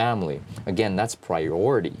to your family? Again, that's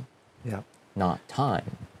priority, Yeah. not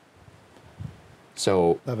time.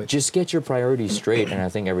 So Love it. just get your priorities straight, and I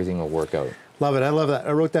think everything will work out. Love it. I love that.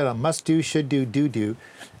 I wrote that on must do, should do, do.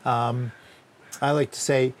 I like to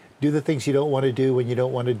say, do the things you don't want to do when you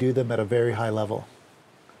don't want to do them at a very high level.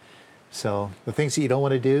 So the things that you don't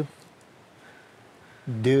want to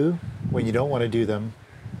do when you don't want to do them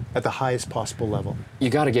at the highest possible level.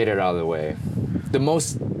 You got to get it out of the way. The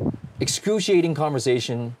most excruciating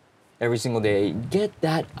conversation every single day, get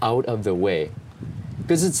that out of the way.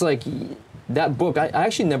 Because it's like that book, I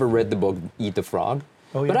actually never read the book Eat the Frog,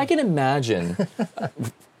 Oh, yeah. but I can imagine,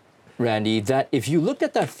 Randy, that if you looked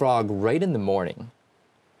at that frog right in the morning,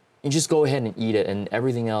 you just go ahead and eat it and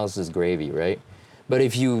everything else is gravy, right? But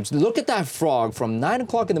if you look at that frog from 9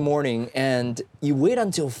 o'clock in the morning and you wait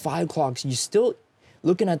until 5 o'clock, you still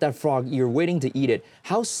looking at that frog, you're waiting to eat it.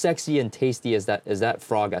 How sexy and tasty is that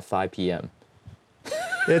frog at 5 p.m.?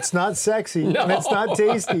 It's not sexy No. and it's not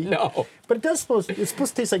tasty. No. But it's supposed to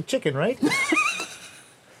taste like chicken, right?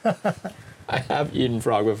 I have eaten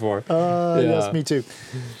frog before. Yes, me too.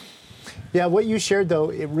 Yeah, what you shared though,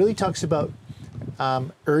 it really talks about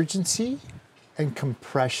urgency and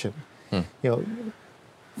compression. You know,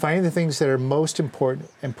 finding the things that are most important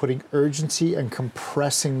and putting urgency and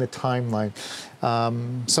compressing the timeline.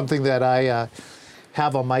 Something that I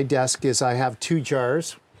have on my desk is I have 2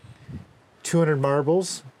 jars, 200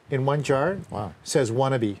 marbles in one jar. Wow. Says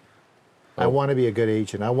wannabe. I Oh. want to be a good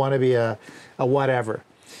agent. I want to be a whatever.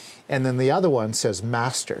 And then the other one says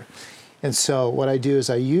master. And so what I do is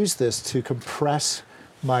I use this to compress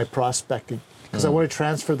my prospecting because I want to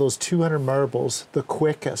transfer those 200 marbles the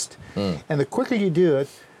quickest. And the quicker you do it,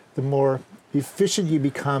 the more efficient you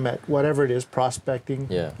become at whatever it is, prospecting,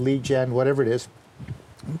 Yeah. lead gen, whatever it is.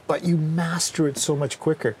 But you master it so much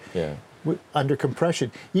quicker Yeah. under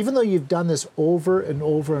compression. Even though you've done this over and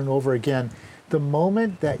over and over again, the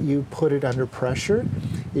moment that you put it under pressure,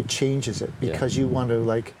 it changes it because you want to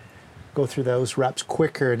like go through those reps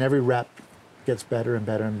quicker, and every rep gets better and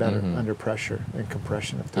better and better under pressure and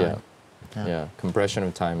compression of Yeah. time. Yeah. Compression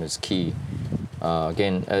of time is key.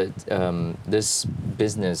 Again, this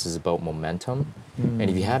business is about momentum. And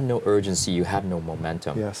if you have no urgency, you have no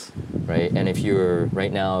momentum. Yes. Right? And if you're,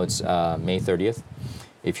 right now it's May 30th.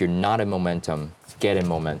 If you're not in momentum, get in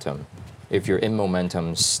momentum. If you're in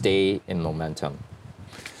momentum, stay in momentum.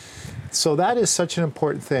 So that is such an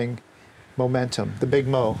important thing, momentum, the big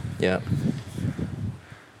mo. Yeah.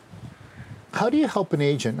 How do you help an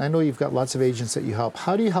agent? I know you've got lots of agents that you help.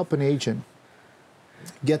 How do you help an agent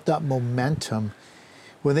get that momentum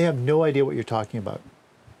when they have no idea what you're talking about?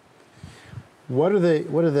 What are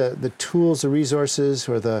the tools, the resources,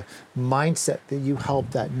 or the mindset that you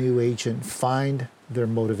help that new agent find their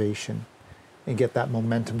motivation and get that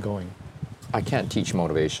momentum going? I can't teach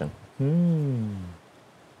motivation.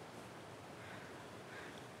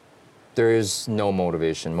 There is no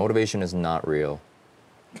motivation. Motivation is not real.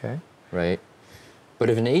 Okay. Right? But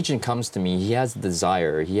if an agent comes to me, he has the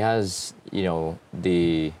desire, he has,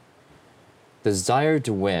 the desire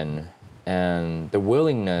to win and the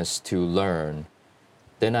willingness to learn,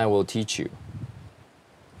 then I will teach you.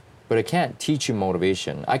 But I can't teach you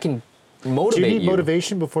motivation. I can motivate Do you need you.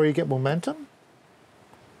 motivation before you get momentum?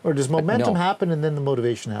 Or does momentum no. happen and then the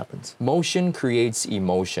motivation happens? Motion creates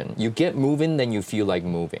emotion. You get moving, then you feel like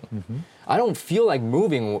moving. I don't feel like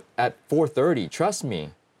moving at 4:30, trust me.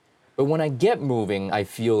 But when I get moving, I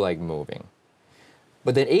feel like moving.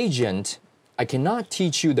 But the agent, I cannot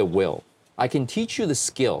teach you the will. I can teach you the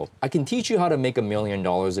skill. I can teach you how to make $1 million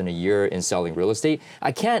in a year in selling real estate.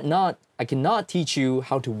 I cannot teach you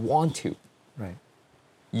how to want to. Right.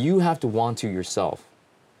 You have to want to yourself.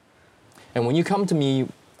 And when you come to me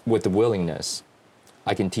with the willingness,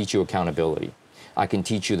 I can teach you accountability. I can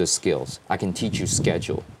teach you the skills. I can teach you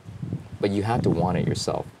schedule. but you have to want it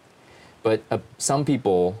yourself. But some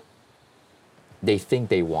people, they think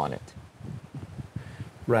they want it.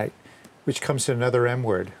 Right. Which comes to another M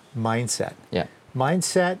word, mindset. Yeah.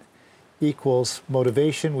 Mindset equals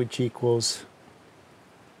motivation, which equals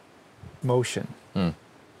motion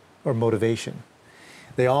or motivation.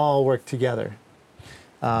 They all work together.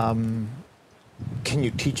 Can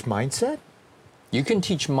you teach mindset? You can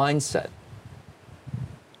teach mindset.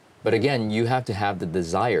 But again, you have to have the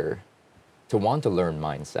desire to want to learn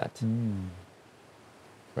mindset.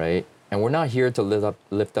 Right? And we're not here to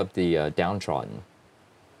lift up the downtrodden.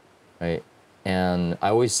 Right? And I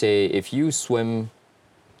always say, if you swim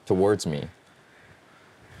towards me,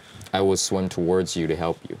 I will swim towards you to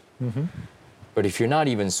help you. But if you're not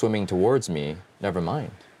even swimming towards me, never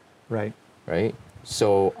mind. Right. Right?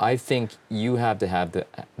 So I think you have to have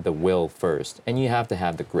the will first, and you have to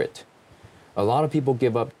have the grit. A lot of people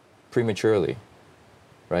give up prematurely,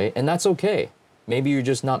 right? And that's okay. Maybe you're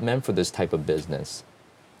just not meant for this type of business.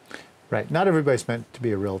 Right. Not everybody's meant to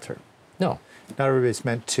be a realtor. No. Not everybody's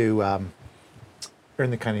meant to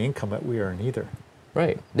earn the kind of income that we earn either.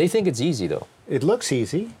 Right. They think it's easy, though. It looks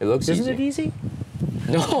easy. It looks Isn't easy. it easy?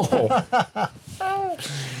 No.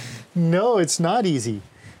 No, it's not easy.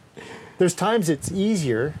 There's times it's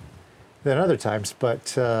easier than other times,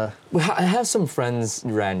 but... Well, I have some friends,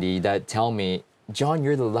 Randy, that tell me, John,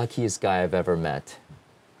 you're the luckiest guy I've ever met.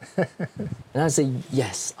 And I say,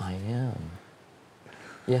 yes, I am.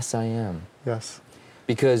 Yes, I am. Yes.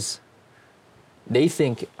 Because they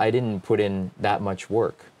think I didn't put in that much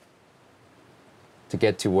work to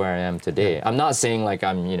get to where I am today. I'm not saying like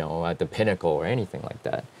I'm, at the pinnacle or anything like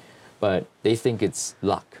that, but they think it's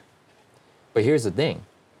luck. But here's the thing.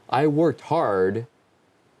 I worked hard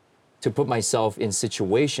to put myself in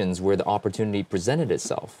situations where the opportunity presented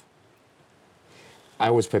itself. I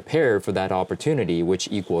was prepared for that opportunity, which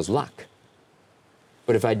equals luck.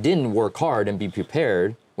 But if I didn't work hard and be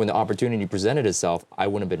prepared when the opportunity presented itself, I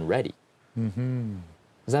wouldn't have been ready.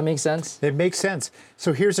 Does that make sense? It makes sense.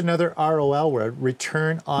 So here's another ROL word,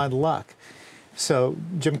 return on luck. So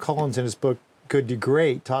Jim Collins in his book, Good to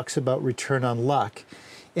Great, talks about return on luck.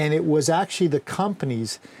 And it was actually the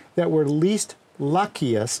companies that were least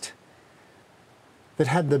luckiest that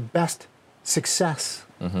had the best success.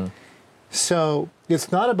 So it's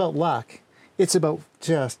not about luck. It's about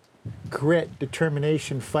just grit,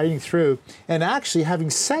 determination, fighting through, and actually having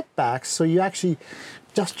setbacks so you actually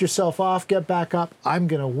dust yourself off, get back up. I'm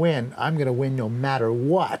going to win. I'm going to win no matter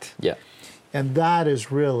what. Yeah. And that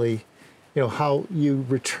is really, how you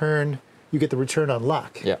get the return on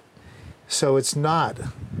luck. Yeah. So it's not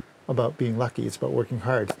about being lucky. It's about working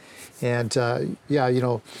hard. And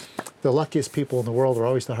the luckiest people in the world are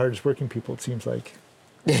always the hardest working people, it seems like.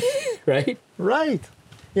 Right? Right.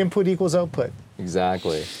 Input equals output.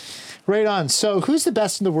 Exactly. Right on. So who's the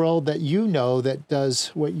best in the world that you know that does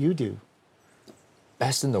what you do?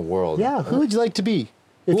 Best in the world. Yeah. Who would you like to be?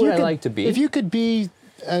 Who would I like to be? If you could be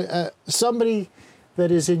somebody that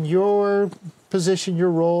is in your position, your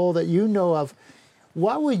role that you know of,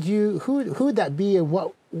 who would that be, and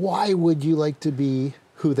why would you like to be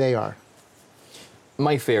who they are?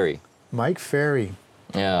 Mike Ferry. Mike Ferry.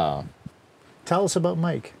 Yeah. Tell us about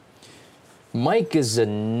Mike. Mike is a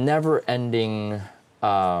never-ending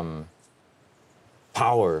power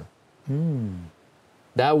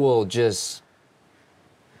that will just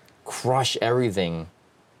crush everything.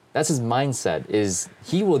 That's his mindset, is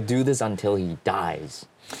he will do this until he dies.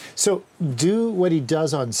 So do what he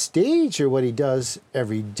does on stage or what he does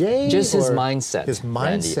every day? Just his mindset. His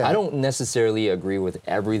Randy. mindset. I don't necessarily agree with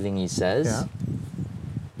everything he says. Yeah.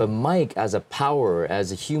 But Mike, as a power,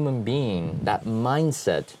 as a human being, that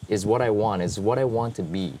mindset is what I want, is what I want to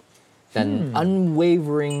be. That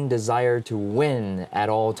unwavering desire to win at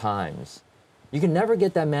all times. You can never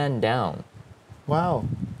get that man down. Wow.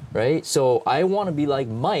 Right? So I want to be like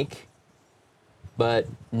Mike, but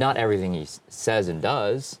not everything he says and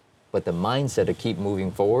does, but the mindset to keep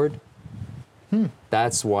moving forward,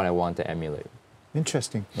 that's what I want to emulate.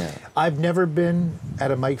 Interesting. Yeah. I've never been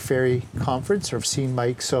at a Mike Ferry conference or have seen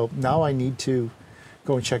Mike, so now I need to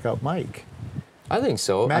go and check out Mike. I think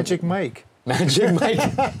so. Magic Mike. Magic Mike.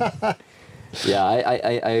 Yeah,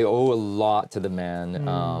 I owe a lot to the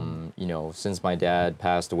man. Since my dad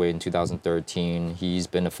passed away in 2013, he's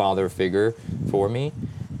been a father figure for me,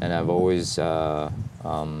 and I've always,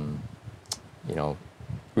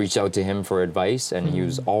 reached out to him for advice, and he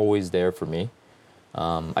was always there for me.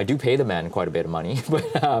 I do pay the man quite a bit of money,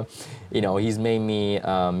 but he's made me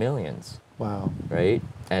millions. Wow. Right?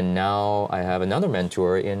 And now I have another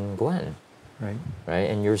mentor in Glenn. right?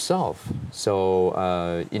 And yourself. So,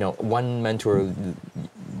 one mentor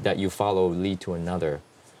that you follow lead to another,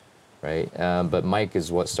 right? But Mike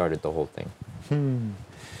is what started the whole thing.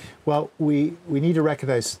 Well, we need to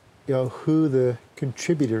recognize, who the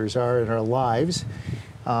contributors are in our lives,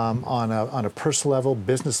 on a personal level,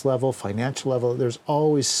 business level, financial level. There's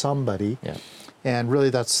always somebody. Yeah. And really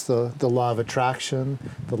that's the law of attraction,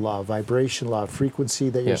 the law of vibration, law of frequency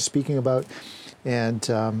that you're speaking about.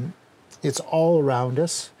 And it's all around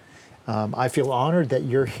us. I feel honored that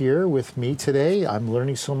you're here with me today. I'm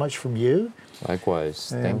learning so much from you.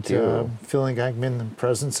 Likewise. And, Thank you. Feeling I'm in the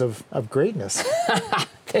presence of greatness.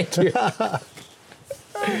 Thank you.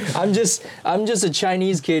 I'm just a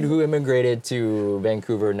Chinese kid who immigrated to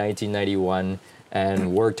Vancouver in 1991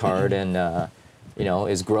 and worked hard and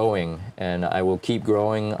is growing, and I will keep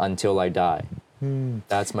growing until I die.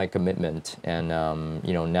 That's my commitment, and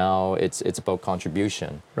now it's about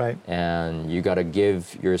contribution. Right. And you got to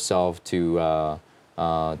give yourself to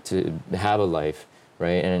have a life,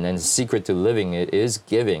 right? And the secret to living it is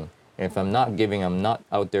giving. And if I'm not giving, I'm not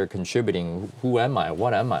out there contributing. Who am I?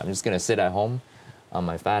 What am I? I'm just gonna sit at home on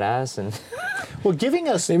my fat ass and. Well, giving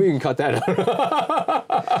us. Maybe we can cut that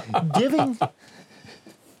out.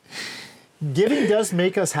 Giving does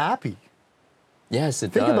make us happy. Yes,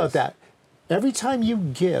 it does. Think about that. Every time you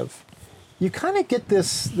give, you kind of get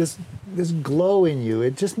this glow in you.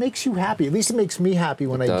 It just makes you happy. At least it makes me happy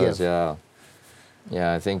when I give. Yeah.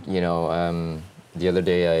 Yeah, I think, the other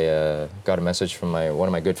day I got a message from one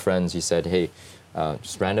of my good friends. He said, hey,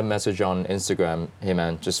 just random message on Instagram. Hey,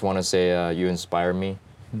 man, just want to say you inspire me.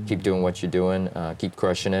 Keep doing what you're doing. Keep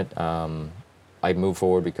crushing it. I move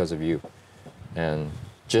forward because of you. And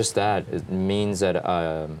just that, it means that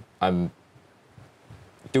I'm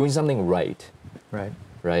doing something right. Right.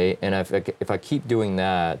 Right? And if I keep doing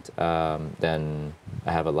that, then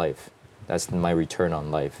I have a life. That's my return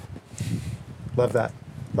on life. Love that.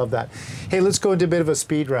 Love that. Hey, let's go into a bit of a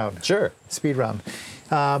speed round. Sure. Speed round.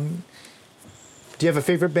 Do you have a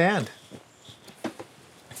favorite band?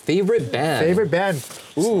 Favorite band? Favorite band.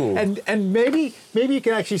 Ooh. And maybe you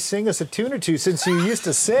can actually sing us a tune or two since you used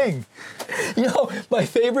to sing. My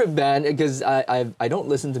favorite band, because I don't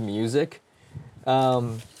listen to music,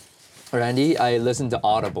 Randy, I listen to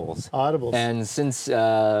audibles. Audibles. And since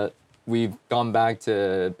we've gone back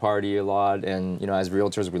to party a lot, and as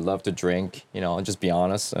realtors we love to drink, I'll just be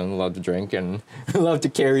honest, I love to drink and love to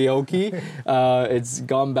karaoke. It's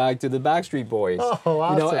gone back to the Backstreet Boys. Oh,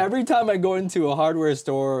 awesome. Every time I go into a hardware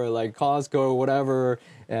store or like Costco or whatever,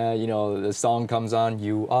 the song comes on,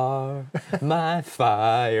 "You Are My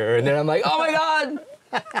Fire," and then I'm like, oh my God.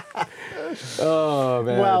 Oh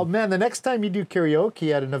man. Well, man, the next time you do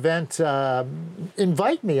karaoke at an event,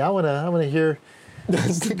 invite me. I wanna hear.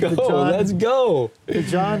 Let's go. The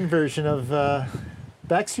John version of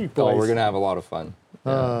Backstreet Boys. Oh, we're gonna have a lot of fun.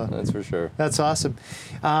 Yeah, that's for sure. That's awesome.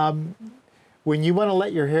 When you want to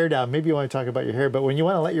let your hair down, maybe you want to talk about your hair, but when you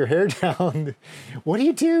want to let your hair down, what do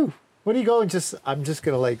you do? What do you go and I'm just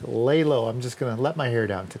gonna lay low. I'm just gonna let my hair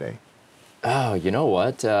down today. Oh, you know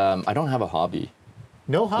what? I don't have a hobby.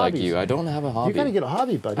 No hobbies. Like you, I don't have a hobby. You gotta get a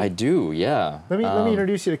hobby, buddy. I do, yeah. Let me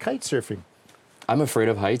introduce you to kite surfing. I'm afraid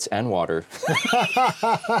of heights and water.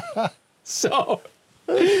 So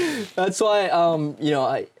that's why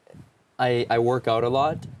I work out a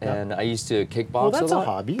lot, and I used to kickbox a lot. Well, that's a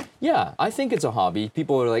hobby. Yeah, I think it's a hobby.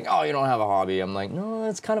 People are like, "Oh, you don't have a hobby." I'm like, "No,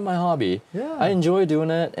 it's kind of my hobby. Yeah. I enjoy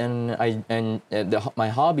doing it, and my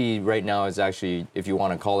hobby right now is actually, if you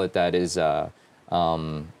want to call it that, is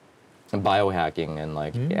biohacking and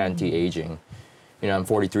anti-aging. I'm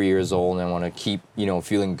 43 years old and I want to keep,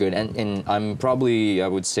 feeling good. And I'm probably, I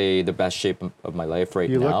would say, the best shape of my life right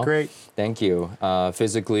now. You look great. Thank you.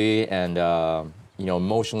 Physically and,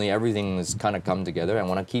 emotionally, everything has kind of come together. I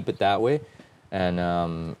want to keep it that way. And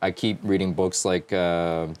I keep reading books like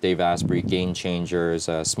Dave Asprey, Game Changers,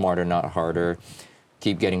 Smarter, Not Harder.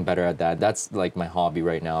 Keep getting better at that. That's like my hobby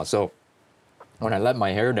right now. So when I let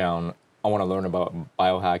my hair down, I want to learn about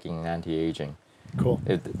biohacking and anti-aging. Cool.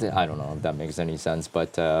 I don't know if that makes any sense,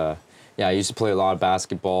 but I used to play a lot of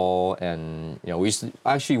basketball, and we used to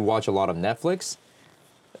actually watch a lot of Netflix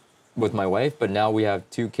with my wife. But now we have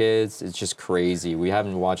 2 kids. It's just crazy. We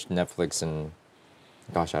haven't watched Netflix in,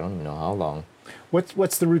 gosh, I don't even know how long.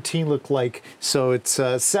 What's the routine look like? So it's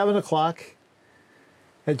 7:00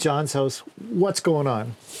 at John's house. What's going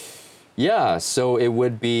on? Yeah, so it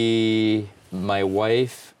would be my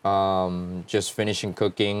wife just finishing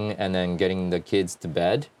cooking and then getting the kids to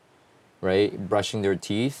bed, right? Brushing their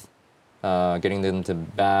teeth, getting them to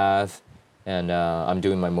bath, and I'm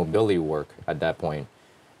doing my mobility work at that point.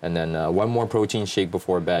 And then one more protein shake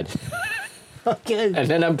before bed. Okay. And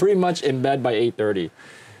then I'm pretty much in bed by 8:30.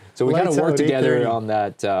 So we kind of Lights work out, together 8:30. on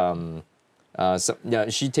that. So, yeah,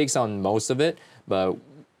 she takes on most of it, but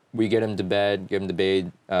we get him to bed, give him to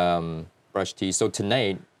bathe, brush teeth. So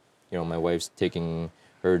tonight, my wife's taking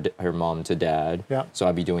her mom to dad. Yeah. So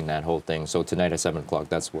I'll be doing that whole thing. So tonight at 7 o'clock,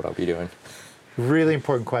 that's what I'll be doing. Really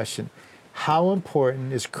important question. How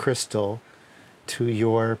important is crystal to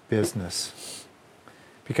your business?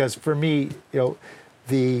 Because for me,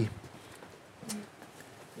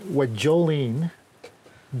 what Jolene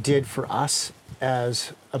did for us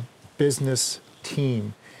as a business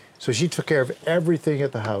team. So she took care of everything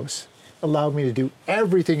at the house, allowed me to do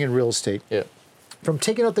everything in real estate. Yeah. From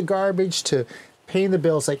taking out the garbage to paying the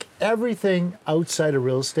bills, like everything outside of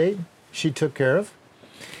real estate, she took care of.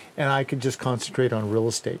 And I could just concentrate on real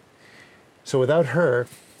estate. So without her,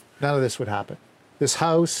 none of this would happen. This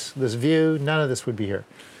house, this view, none of this would be here.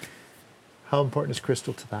 How important is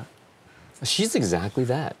Crystal to that? She's exactly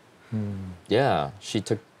that. Yeah, she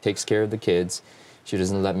takes care of the kids. She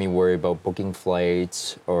doesn't let me worry about booking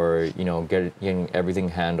flights or getting everything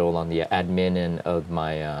handled on the admin end of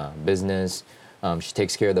my business. She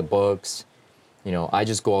takes care of the books. I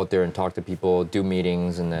just go out there and talk to people, do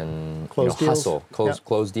meetings, and then hustle,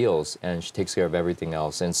 close deals. And she takes care of everything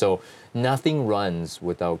else. And so nothing runs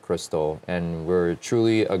without Crystal. And we're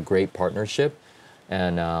truly a great partnership.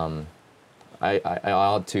 And I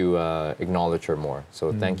ought to acknowledge her more.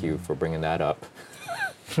 So thank you for bringing that up.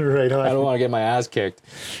 Right on. I don't want to get my ass kicked.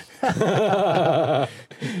 We got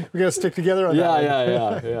to stick together on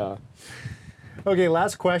that one. Yeah. Okay,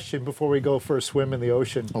 last question before we go for a swim in the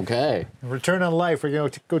ocean. Okay. Return on life. We're going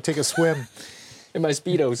to go take a swim. In my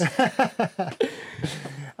Speedos.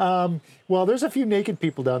 Well, there's a few naked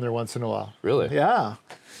people down there once in a while. Really? Yeah.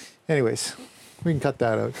 Anyways, we can cut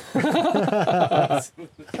that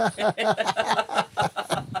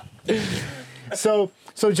out.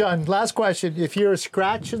 So John, last question. If you're a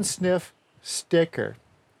scratch and sniff sticker,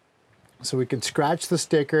 so we could scratch the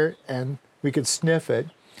sticker and we could sniff it,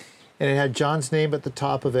 and it had John's name at the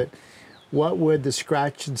top of it, what would the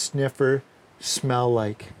scratch and sniffer smell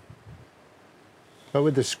like? What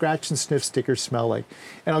would the scratch and sniff sticker smell like?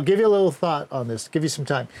 And I'll give you a little thought on this, give you some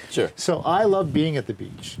time. Sure. So I love being at the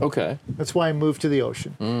beach. Okay. That's why I moved to the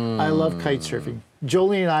ocean. I love kite surfing.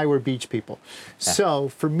 Jolie and I were beach people. So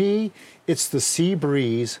for me, it's the sea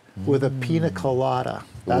breeze with a pina colada.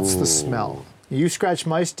 That's the smell. You scratch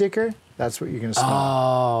my sticker, that's what you're going to smell.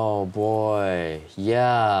 Oh, boy.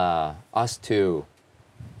 Yeah. Us too.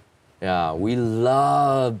 Yeah, we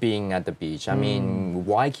love being at the beach. I mean,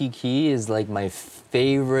 Waikiki is like my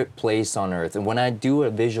favorite place on earth. And when I do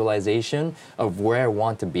a visualization of where I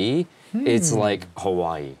want to be, it's like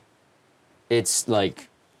Hawaii. It's like...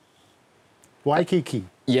 Waikiki.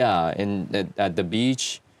 Yeah, at the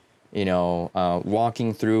beach,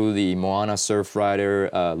 walking through the Moana Surf Rider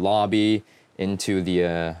lobby into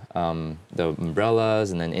the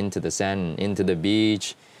umbrellas and then into the sand and into the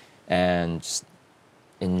beach and just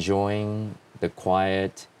enjoying the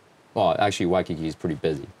quiet. Well, actually, Waikiki is pretty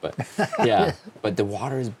busy, but yeah. But the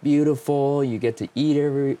water is beautiful. You get to eat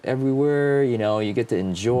everywhere. You get to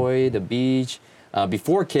enjoy the beach.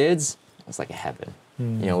 Before kids, it was like heaven.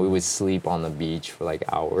 We would sleep on the beach for like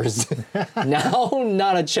hours. Now,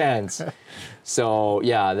 not a chance. So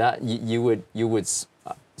yeah, that you would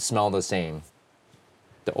smell the same.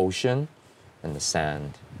 The ocean, and the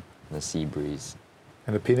sand, and the sea breeze,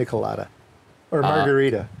 And a pina colada. Or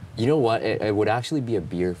margarita. You know what? It would actually be a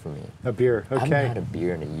beer for me. A beer, I haven't okay. had a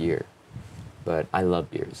beer in a year, but I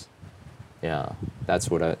love beers. Yeah, that's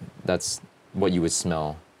what you would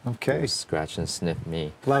smell. Okay. Scratch and sniff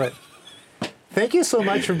me. Love it. Thank you so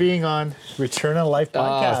much for being on Return on Life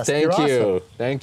podcast. Thank You're you. awesome. Thank